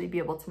actually be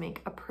able to make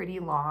a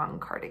pretty long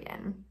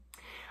cardigan.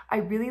 I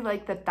really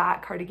like that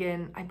that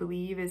cardigan, I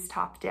believe, is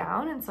top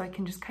down, and so I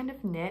can just kind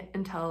of knit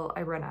until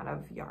I run out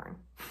of yarn.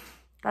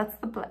 That's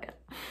the plan.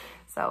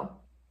 So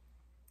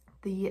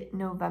the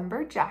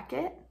November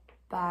jacket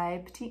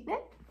by Petite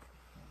Knit.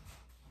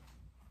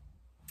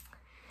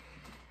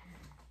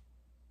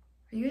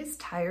 Are you guys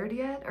tired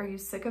yet? Are you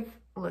sick of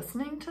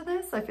listening to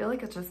this? I feel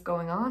like it's just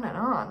going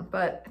on,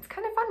 but it's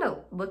kind of fun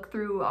to look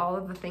through all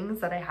of the things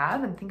that I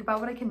have and think about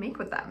what I can make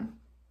with them.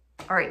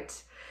 All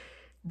right,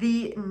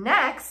 the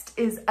next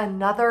is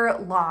another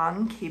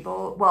long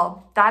cable.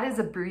 Well, that is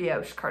a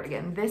brioche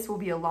cardigan. This will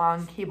be a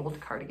long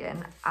cabled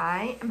cardigan.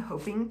 I am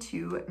hoping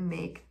to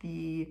make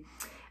the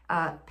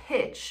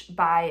Pitch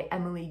by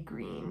Emily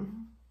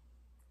Greene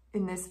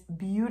in this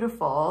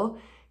beautiful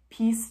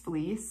piece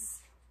fleece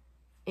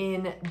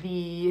in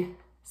the,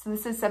 so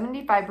this is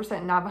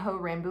 75% Navajo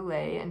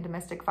Rambouillet and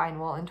domestic fine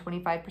wool and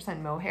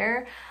 25%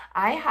 mohair.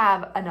 I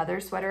have another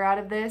sweater out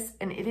of this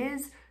and it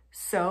is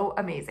so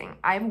amazing.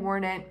 I've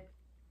worn it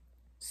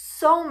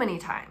so many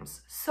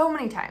times.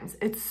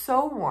 It's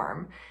so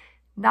warm,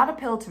 not a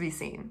pill to be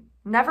seen.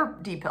 Never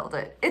depilled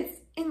it. It's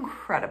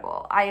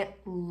incredible. I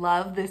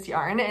love this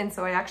yarn, and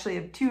so I actually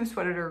have two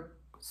sweater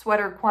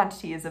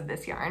quantities of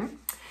this yarn.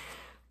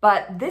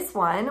 But this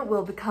one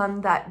will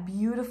become that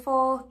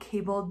beautiful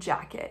cabled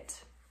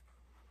jacket.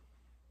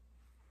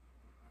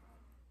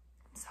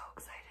 I'm so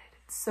excited.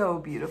 It's so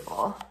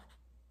beautiful.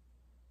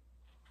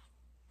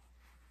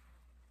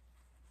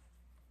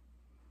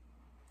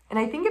 And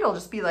I think it'll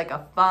just be like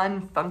a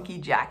fun, funky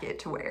jacket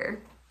to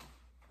wear.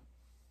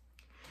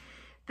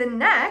 The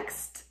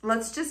next,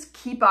 let's just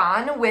keep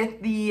on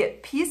with the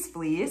piece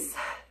fleece.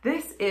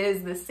 This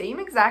is the same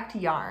exact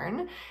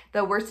yarn,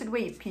 the worsted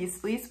weight piece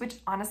fleece, which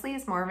honestly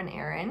is more of an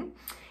Aran.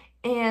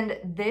 And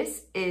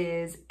this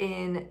is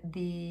in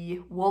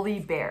the Woolly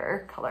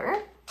Bear color.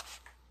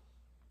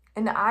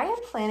 And I am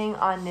planning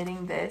on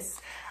knitting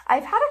this.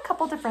 I've had a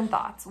couple different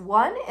thoughts.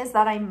 One is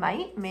that I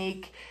might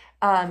make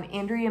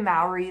Andrea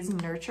Mowry's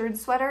Nurtured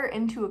sweater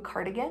into a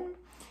cardigan.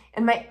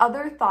 And my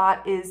other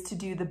thought is to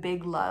do the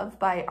Big Love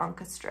by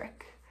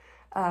Ankestrick.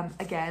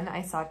 Again,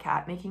 I saw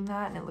Kat making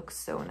that and it looks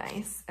so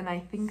nice. And I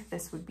think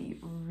this would be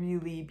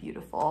really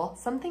beautiful.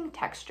 Something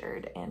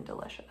textured and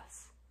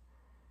delicious.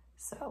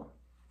 So.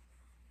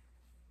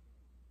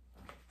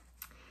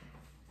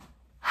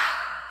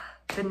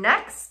 The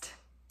next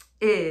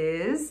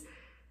is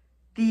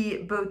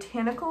the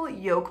Botanicall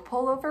Yoke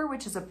Pullover,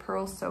 which is a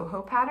Purl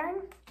Soho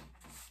pattern.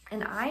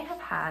 And I have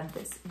had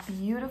this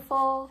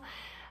beautiful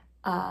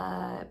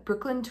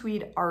Brooklyn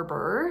Tweed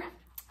Arbor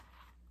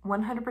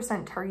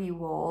 100% Targhee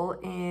wool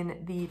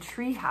in the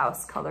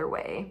Treehouse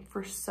colorway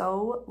for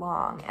so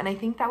long. And I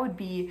think that would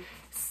be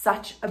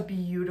such a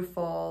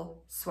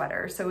beautiful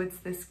sweater. So it's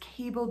this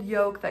cabled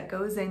yoke that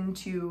goes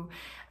into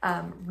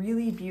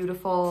really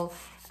beautiful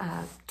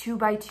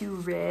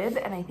 2x2 rib.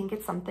 And I think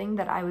it's something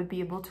that I would be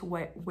able to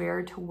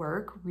wear to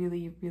work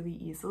really, really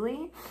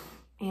easily.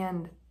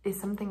 And is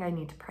something I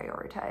need to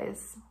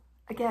prioritize.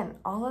 Again,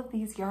 all of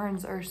these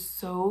yarns are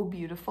so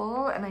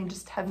beautiful and I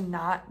just have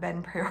not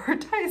been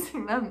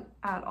prioritizing them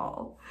at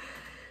all.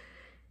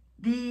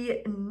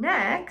 The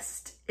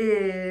next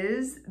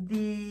is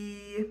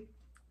the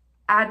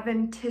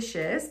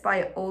Adventitious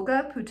by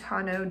Olga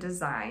Putano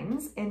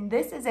Designs. And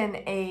this is in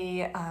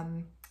a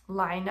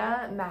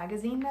Lina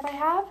magazine that I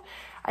have.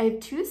 I have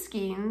two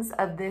skeins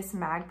of this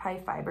Magpie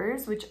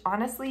Fibers, which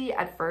honestly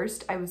at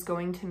first I was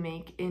going to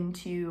make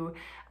into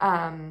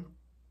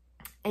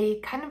a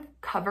kind of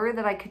cover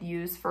that I could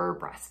use for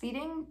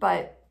breastfeeding,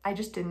 but I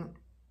just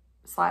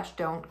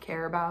didn't/don't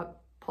care about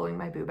pulling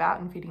my boob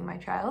out and feeding my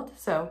child.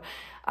 So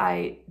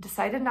I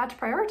decided not to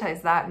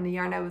prioritize that, and the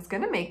yarn I was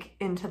gonna make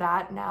into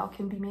that now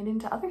can be made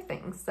into other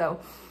things. So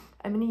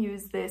I'm gonna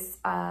use this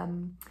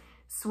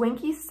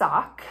Swanky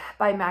Sock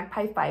by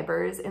Magpie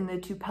Fibers in the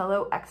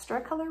Tupelo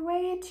Extra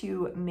colorway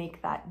to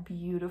make that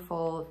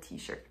beautiful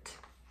t-shirt.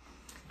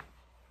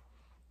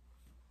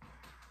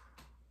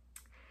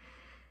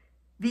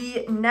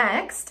 The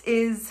next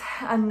is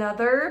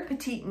another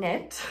Petite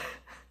knit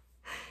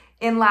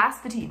in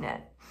last Petite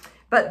knit,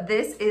 but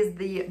this is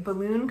the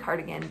Balloon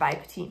Cardigan by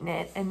Petite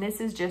knit, and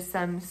this is just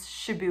some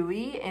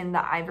Shibui in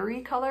the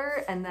ivory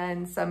color and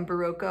then some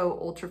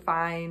Barocco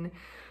ultrafine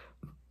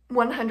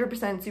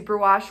 100%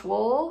 superwash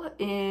wool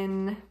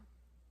in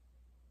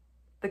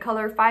the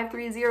color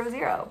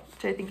 5300,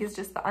 which I think is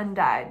just the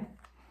undyed.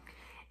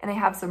 And I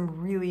have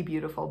some really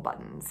beautiful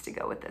buttons to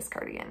go with this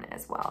cardigan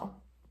as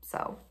well.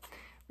 So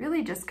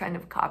really just kind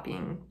of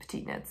copying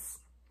Petite knit's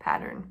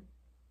pattern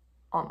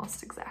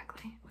almost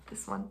exactly with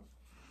this one.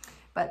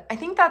 But I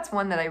think that's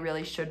one that I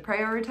really should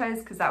prioritize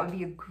because that would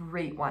be a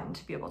great one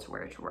to be able to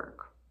wear to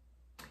work.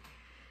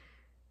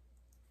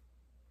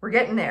 We're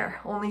getting there,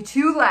 only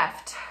 2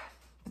 left.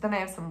 But then I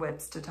have some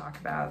whips to talk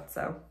about,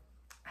 so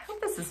I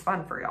hope this is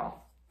fun for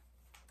y'all.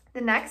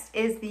 The next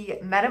is the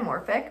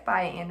Metamorphic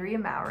by Andrea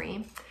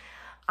Mowry.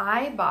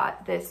 I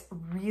bought this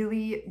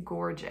really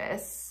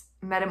gorgeous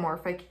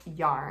Metamorphic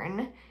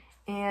yarn,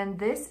 and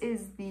this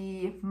is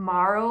the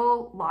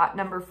Marl lot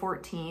number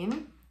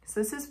 14.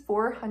 So this is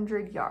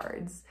 400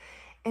 yards,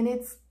 and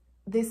it's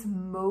this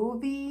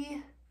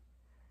mauvey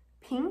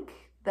pink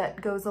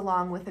that goes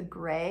along with a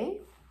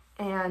gray.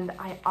 And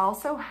I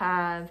also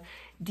have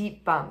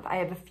Deep Bump. I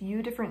have a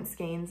few different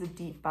skeins of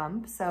Deep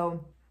Bump,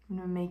 so I'm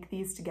gonna make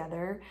these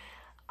together.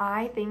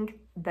 I think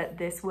that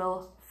this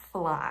will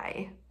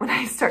fly when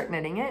I start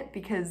knitting it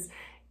because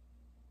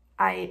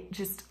I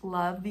just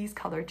love these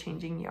color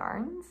changing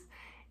yarns,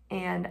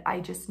 and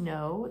I just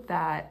know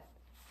that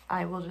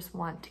I will just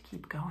want to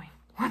keep going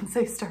once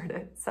I start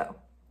it. So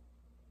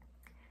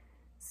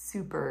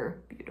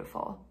super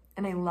beautiful.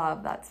 And I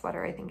love that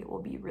sweater. I think it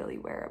will be really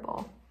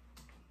wearable.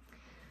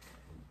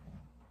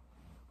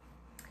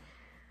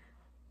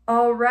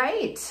 All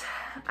right,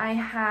 I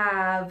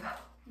have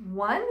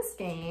one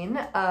skein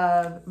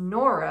of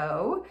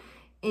Norah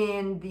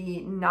in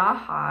the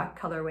Naha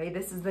colorway.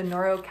 This is the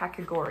Norah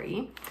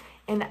Kakagori,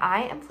 and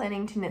I am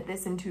planning to knit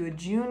this into a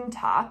June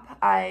top.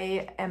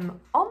 I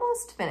am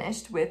almost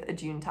finished with a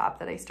June top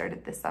that I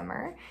started this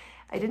summer.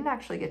 I didn't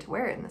actually get to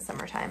wear it in the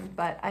summertime,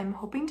 but I'm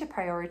hoping to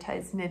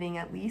prioritize knitting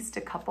at least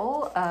a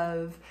couple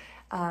of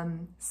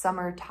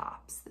summer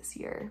tops this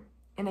year.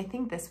 And I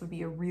think this would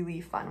be a really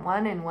fun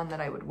one and one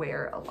that I would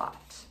wear a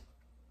lot.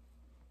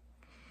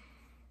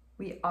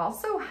 We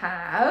also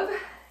have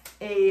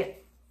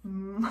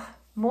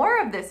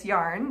more of this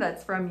yarn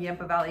that's from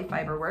Yampa Valley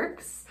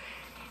Fiberworks.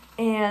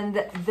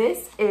 And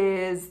this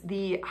is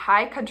the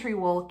High Country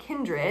Wool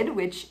Kindred,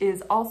 which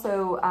is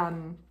also,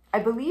 I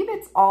believe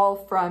it's all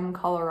from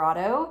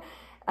Colorado.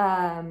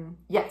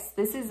 Yes,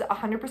 this is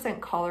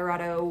 100%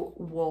 Colorado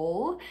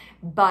wool,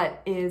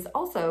 but is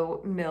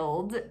also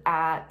milled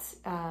at,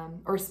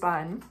 or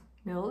spun,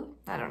 milled?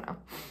 I don't know.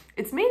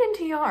 It's made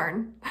into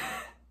yarn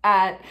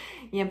at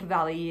Yampa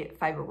Valley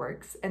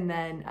Fiberworks and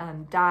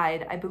then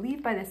dyed, I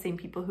believe, by the same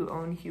people who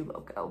own Hugh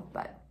Loco.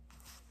 But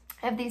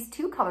I have these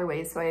 2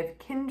 colorways. So I have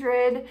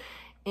Kindred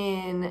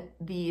in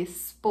the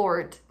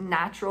Sport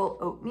Natural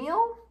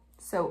Oatmeal.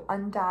 So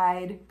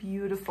undyed,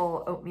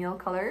 beautiful oatmeal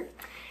color.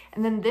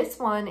 And then this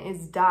one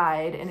is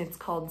dyed and it's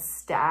called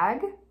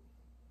Stag.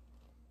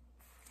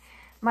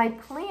 My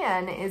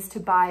plan is to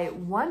buy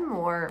one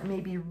more,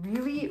 maybe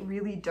really,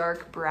 really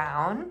dark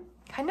brown,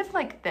 kind of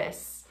like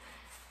this,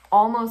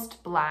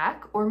 almost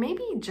black, or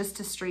maybe just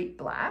a straight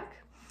black,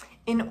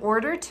 in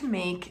order to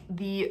make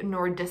the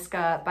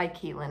Nordiska by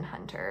Caitlin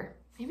Hunter.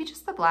 Maybe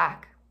just the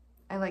black.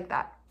 I like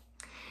that.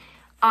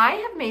 I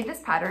have made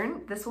this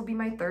pattern. This will be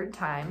my 3rd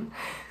time.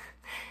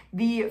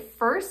 The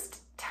first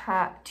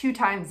 2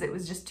 times it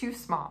was just too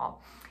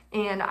small,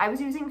 and I was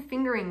using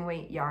fingering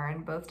weight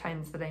yarn both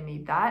times that I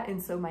made that,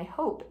 and so my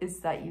hope is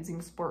that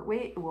using sport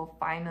weight it will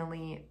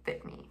finally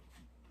fit me.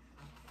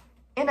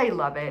 And I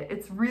love it.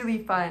 It's really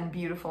fun,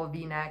 beautiful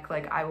V-neck.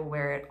 Like, I will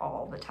wear it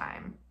all the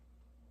time.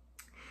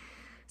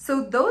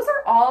 So those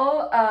are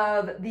all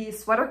of the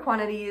sweater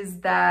quantities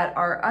that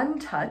are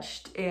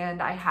untouched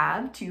and I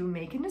have to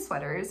make into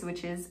sweaters,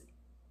 which is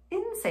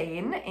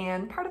insane,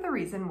 and part of the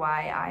reason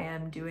why I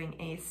am doing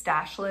a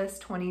stashless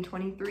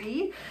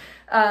 2023,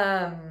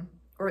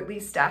 or at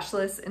least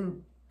stashless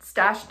and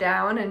stash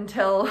down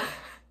until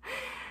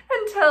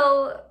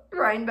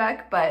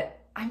Rhinebeck,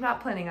 but I'm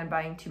not planning on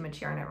buying too much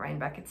yarn at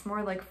Rhinebeck. It's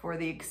more like for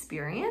the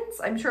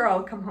experience. I'm sure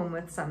I'll come home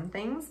with some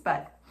things,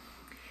 but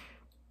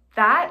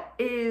that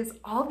is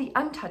all the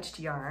untouched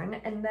yarn.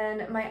 And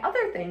then my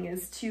other thing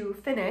is to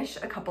finish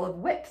a couple of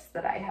whips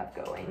that I have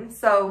going.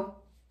 So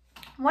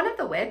one of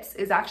the whips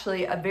is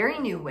actually a very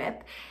new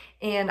whip,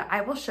 and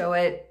I will show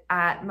it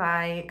at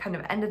my kind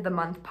of end of the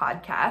month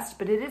podcast,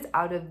 but it is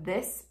out of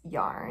this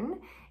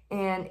yarn,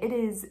 and it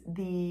is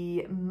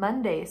the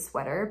Monday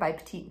sweater by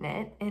Petite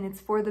Knit, and it's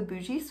for the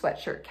Bougie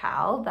Sweatshirt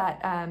Cal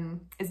that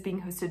is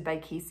being hosted by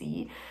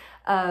Casey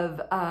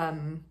of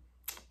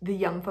the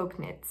Young Folk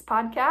Knits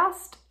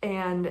podcast,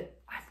 and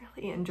I'm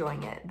really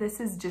enjoying it. This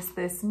is just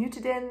this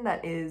Nutidin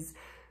that is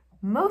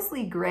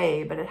mostly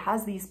gray, but it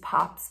has these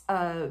pops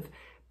of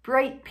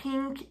bright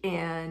pink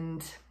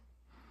and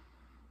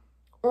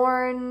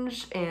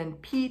orange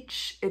and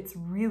peach. It's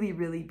really,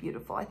 really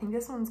beautiful. I think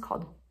this one's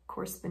called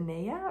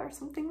Korsbenea or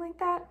something like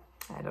that.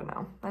 I don't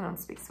know. I don't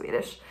speak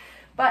Swedish,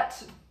 but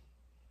it'd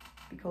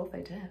be cool if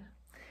I did.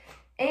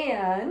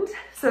 And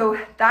so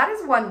that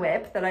is one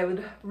whip that I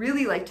would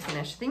really like to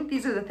finish. I think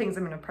these are the things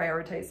I'm going to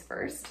prioritize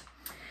first.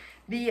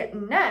 The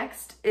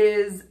next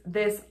is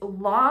this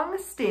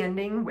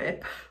long-standing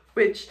whip,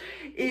 which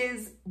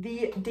is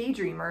the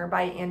Daydreamer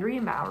by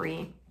Andrea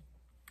Mowry,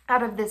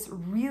 out of this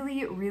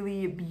really,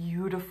 really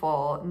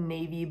beautiful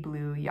navy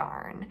blue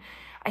yarn.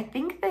 I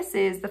think this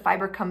is the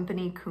Fiber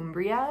Company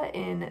Cumbria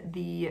in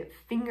the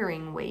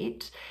fingering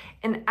weight.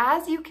 And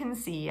as you can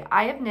see,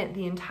 I have knit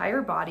the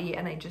entire body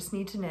and I just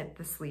need to knit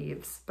the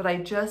sleeves, but I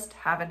just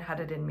haven't had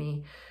it in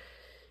me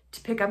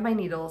to pick up my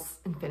needles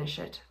and finish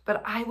it.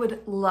 But I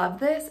would love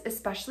this,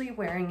 especially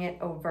wearing it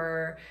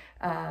over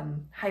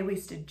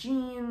high-waisted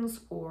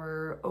jeans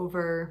or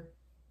over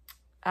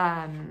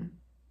a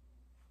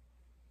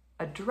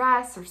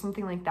dress or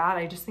something like that.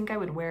 I just think I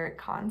would wear it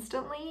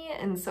constantly,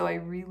 and so I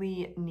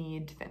really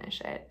need to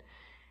finish it.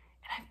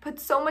 And I've put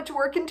so much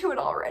work into it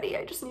already,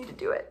 I just need to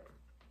do it.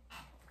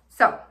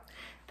 So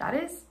that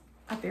is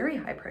a very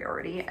high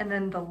priority. And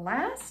then the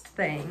last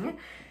thing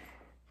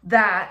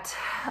that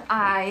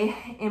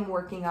I am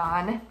working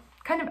on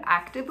kind of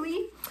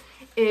actively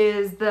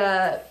is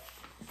the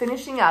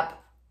finishing up.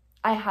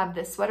 I have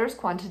this sweater's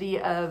quantity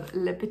of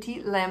Le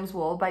Petit Lamb's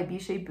Wool by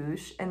Bichet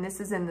Bouche, and this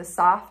is in the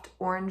soft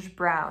orange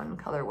brown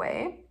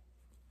colorway.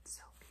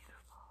 So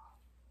beautiful.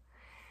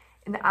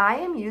 And I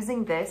am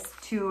using this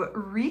to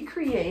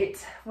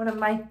recreate one of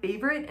my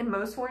favorite and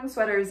most worn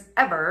sweaters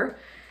ever,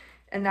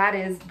 and that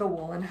is the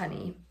Wool and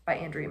Honey by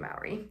Andrea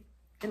Mowry.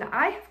 And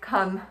I have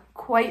come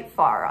quite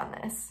far on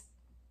this.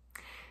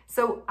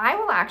 So I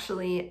will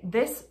actually,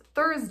 this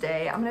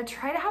Thursday, I'm gonna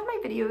try to have my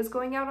videos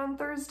going out on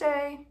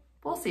Thursday.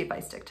 We'll see if I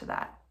stick to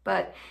that.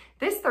 But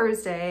this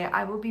Thursday,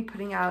 I will be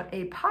putting out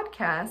a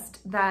podcast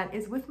that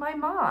is with my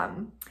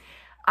mom.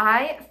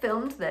 I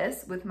filmed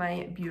this with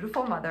my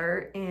beautiful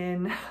mother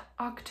in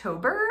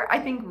October, I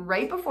think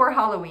right before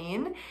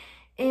Halloween.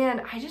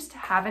 And I just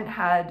haven't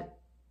had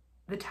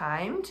the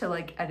time to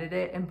like edit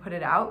it and put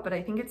it out. But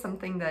I think it's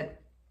something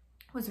that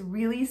was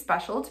really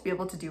special to be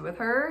able to do with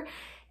her.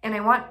 And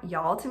I want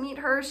y'all to meet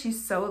her.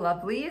 She's so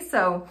lovely.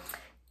 So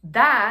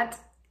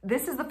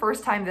this is the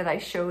first time that I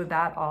show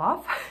that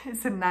off.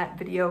 It's in that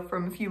video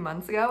from a few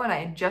months ago, and I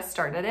had just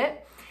started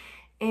it.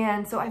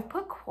 And so I've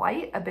put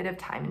quite a bit of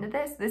time into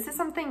this. This is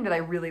something that I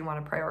really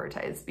want to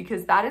prioritize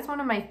because that is one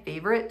of my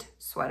favorite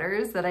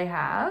sweaters that I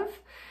have.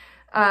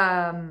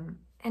 And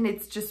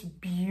it's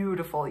just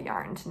beautiful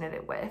yarn to knit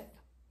it with.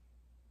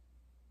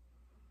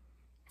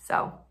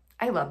 So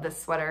I love this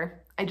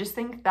sweater. I just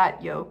think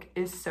that yoke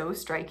is so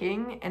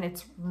striking and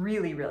it's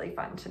really, really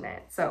fun to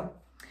knit. So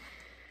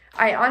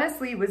I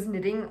honestly was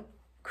knitting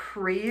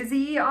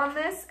crazy on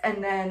this,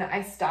 and then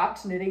I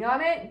stopped knitting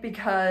on it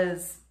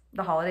because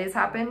the holidays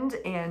happened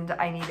and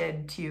I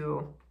needed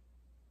to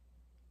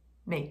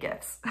make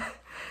gifts.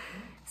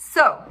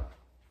 So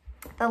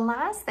the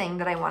last thing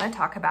that I want to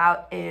talk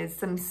about is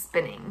some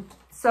spinning.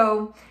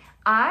 So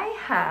I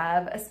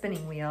have a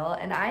spinning wheel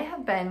and I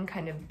have been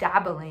kind of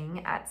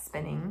dabbling at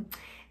spinning,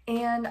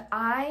 and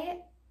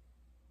I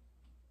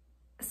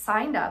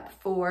signed up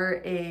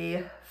for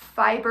a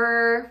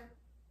fiber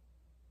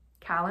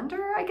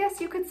calendar, I guess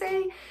you could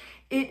say.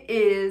 It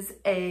is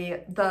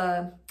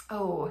I'm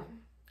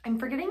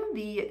forgetting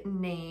the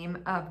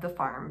name of the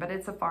farm, but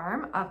it's a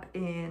farm up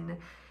in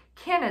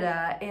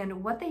Canada,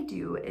 and what they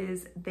do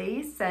is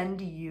they send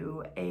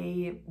you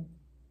a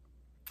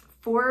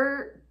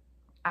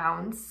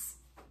 4-ounce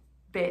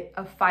bit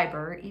of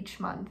fiber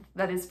each month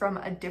that is from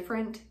a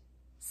different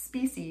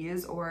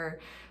species or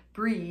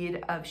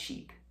breed of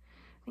sheep.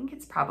 I think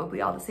it's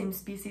probably all the same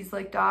species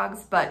like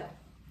dogs, but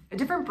a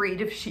different breed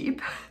of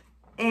sheep.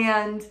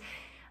 And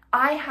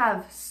I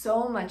have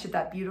so much of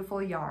that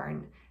beautiful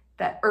yarn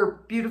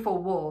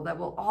beautiful wool that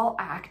will all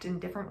act in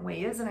different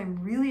ways. And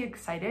I'm really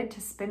excited to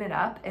spin it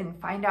up and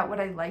find out what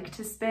I like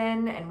to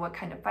spin and what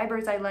kind of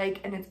fibers I like.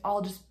 And it's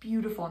all just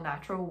beautiful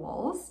natural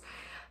wools.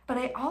 But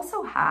I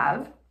also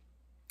have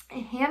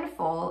a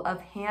handful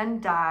of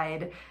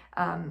hand-dyed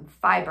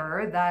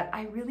fiber that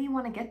I really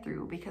want to get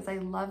through because I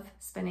love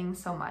spinning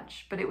so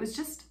much. But it was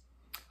just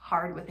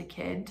hard with a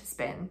kid to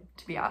spin,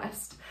 to be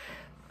honest.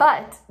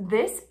 But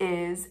this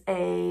is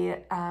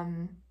a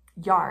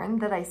yarn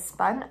that I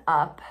spun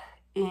up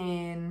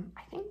in,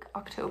 I think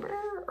October,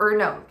 or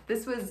no,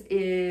 this was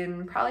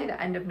in probably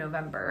the end of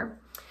November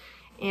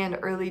and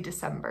early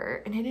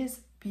December. And it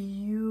is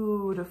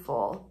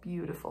beautiful,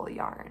 beautiful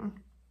yarn.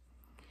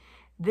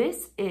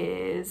 This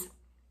is,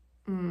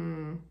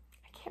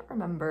 can't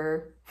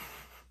remember.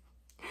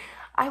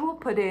 I will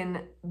put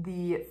in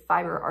the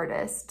fiber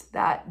artist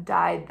that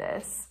dyed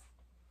this,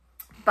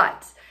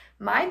 but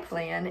my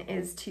plan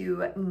is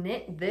to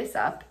knit this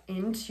up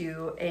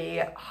into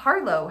a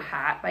Harlow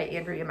hat by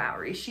Andrea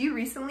Mowry. She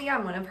recently,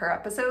 on one of her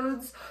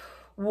episodes,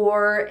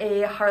 wore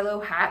a Harlow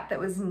hat that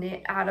was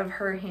knit out of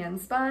her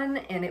hand spun,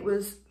 and it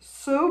was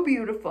so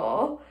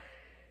beautiful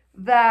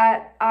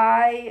that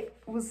I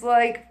was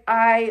like,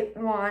 I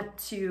want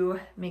to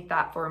make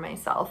that for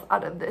myself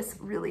out of this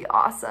really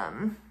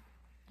awesome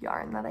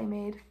yarn that I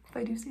made, if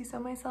I do say so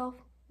myself.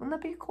 Wouldn't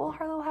that be a cool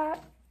Harlow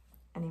hat?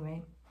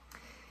 Anyway.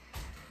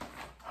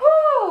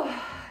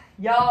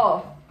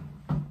 Y'all,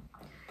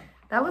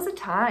 that was a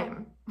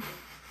time.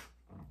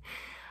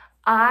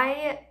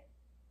 I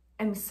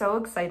am so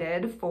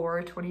excited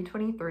for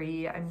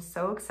 2023. I'm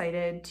so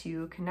excited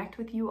to connect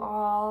with you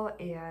all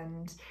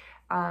and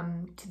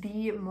to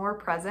be more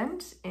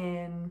present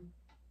in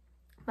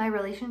my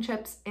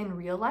relationships in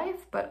real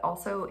life, but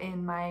also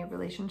in my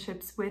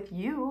relationships with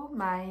you,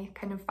 my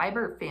kind of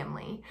fiber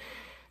family.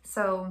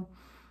 So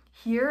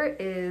here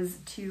is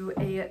to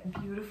a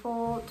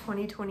beautiful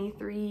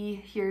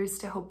 2023. Here's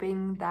to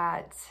hoping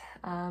that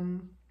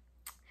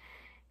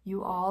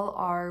you all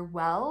are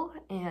well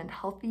and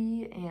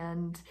healthy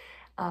and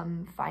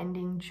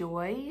finding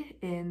joy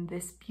in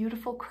this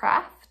beautiful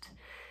craft.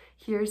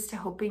 Here's to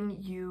hoping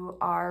you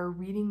are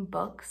reading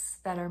books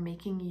that are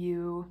making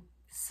you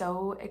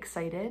so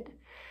excited.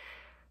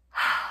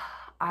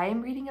 I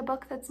am reading a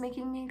book that's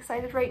making me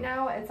excited right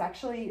now. It's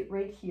actually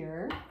right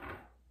here.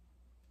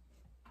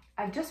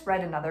 I've just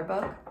read another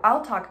book.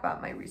 I'll talk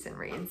about my recent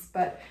reads,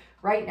 but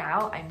right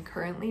now I'm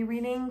currently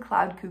reading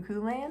Cloud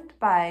Cuckoo Land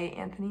by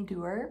Anthony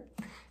Doerr.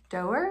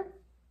 I'm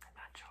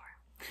not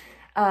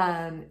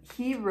sure.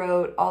 He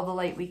wrote All the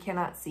Light We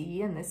Cannot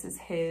See, and this is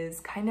his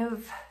kind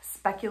of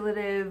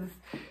speculative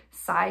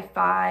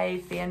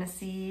sci-fi,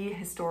 fantasy,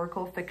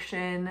 historical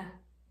fiction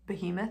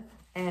behemoth,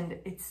 and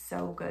it's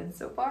so good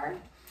so far.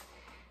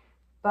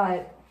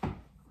 But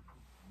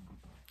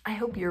I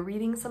hope you're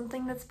reading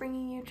something that's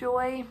bringing you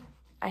joy.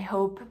 I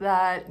hope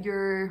that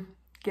you're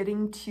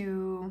getting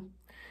to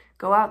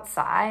go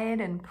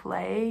outside and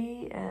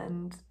play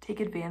and take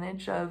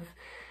advantage of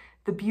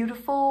the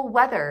beautiful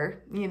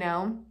weather, you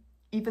know?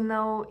 Even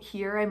though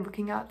here I'm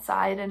looking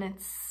outside and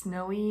it's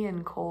snowy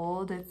and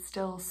cold, it's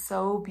still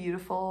so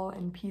beautiful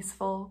and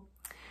peaceful.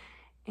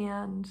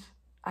 And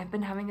I've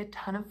been having a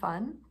ton of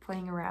fun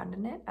playing around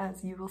in it,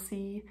 as you will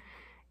see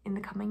in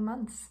the coming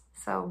months.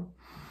 So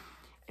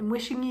I'm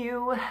wishing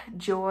you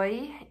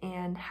joy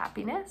and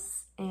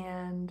happiness,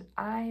 and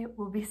I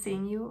will be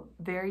seeing you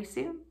very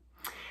soon.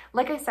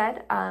 Like I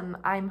said,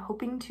 I'm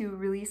hoping to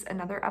release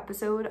another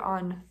episode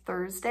on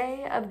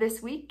Thursday of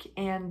this week,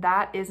 and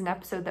that is an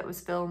episode that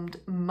was filmed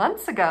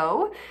months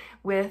ago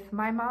with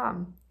my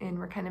mom, and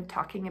we're kind of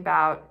talking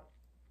about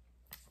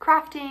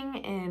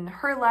crafting in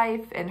her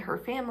life and her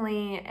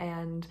family,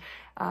 and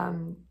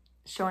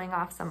showing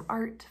off some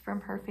art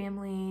from her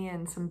family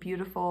and some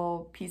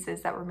beautiful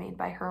pieces that were made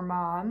by her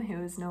mom,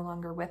 who is no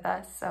longer with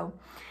us. So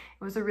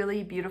it was a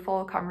really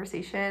beautiful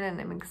conversation, and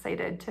I'm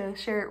excited to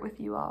share it with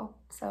you all.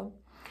 So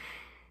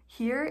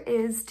here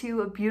is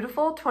to a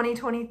beautiful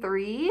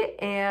 2023,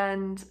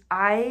 and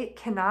I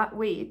cannot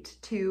wait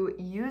to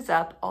use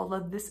up all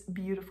of this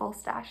beautiful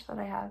stash that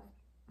I have.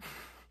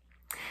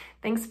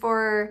 Thanks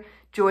for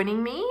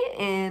joining me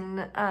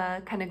in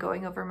kind of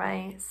going over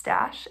my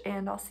stash,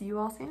 and I'll see you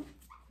all soon.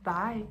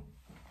 Bye.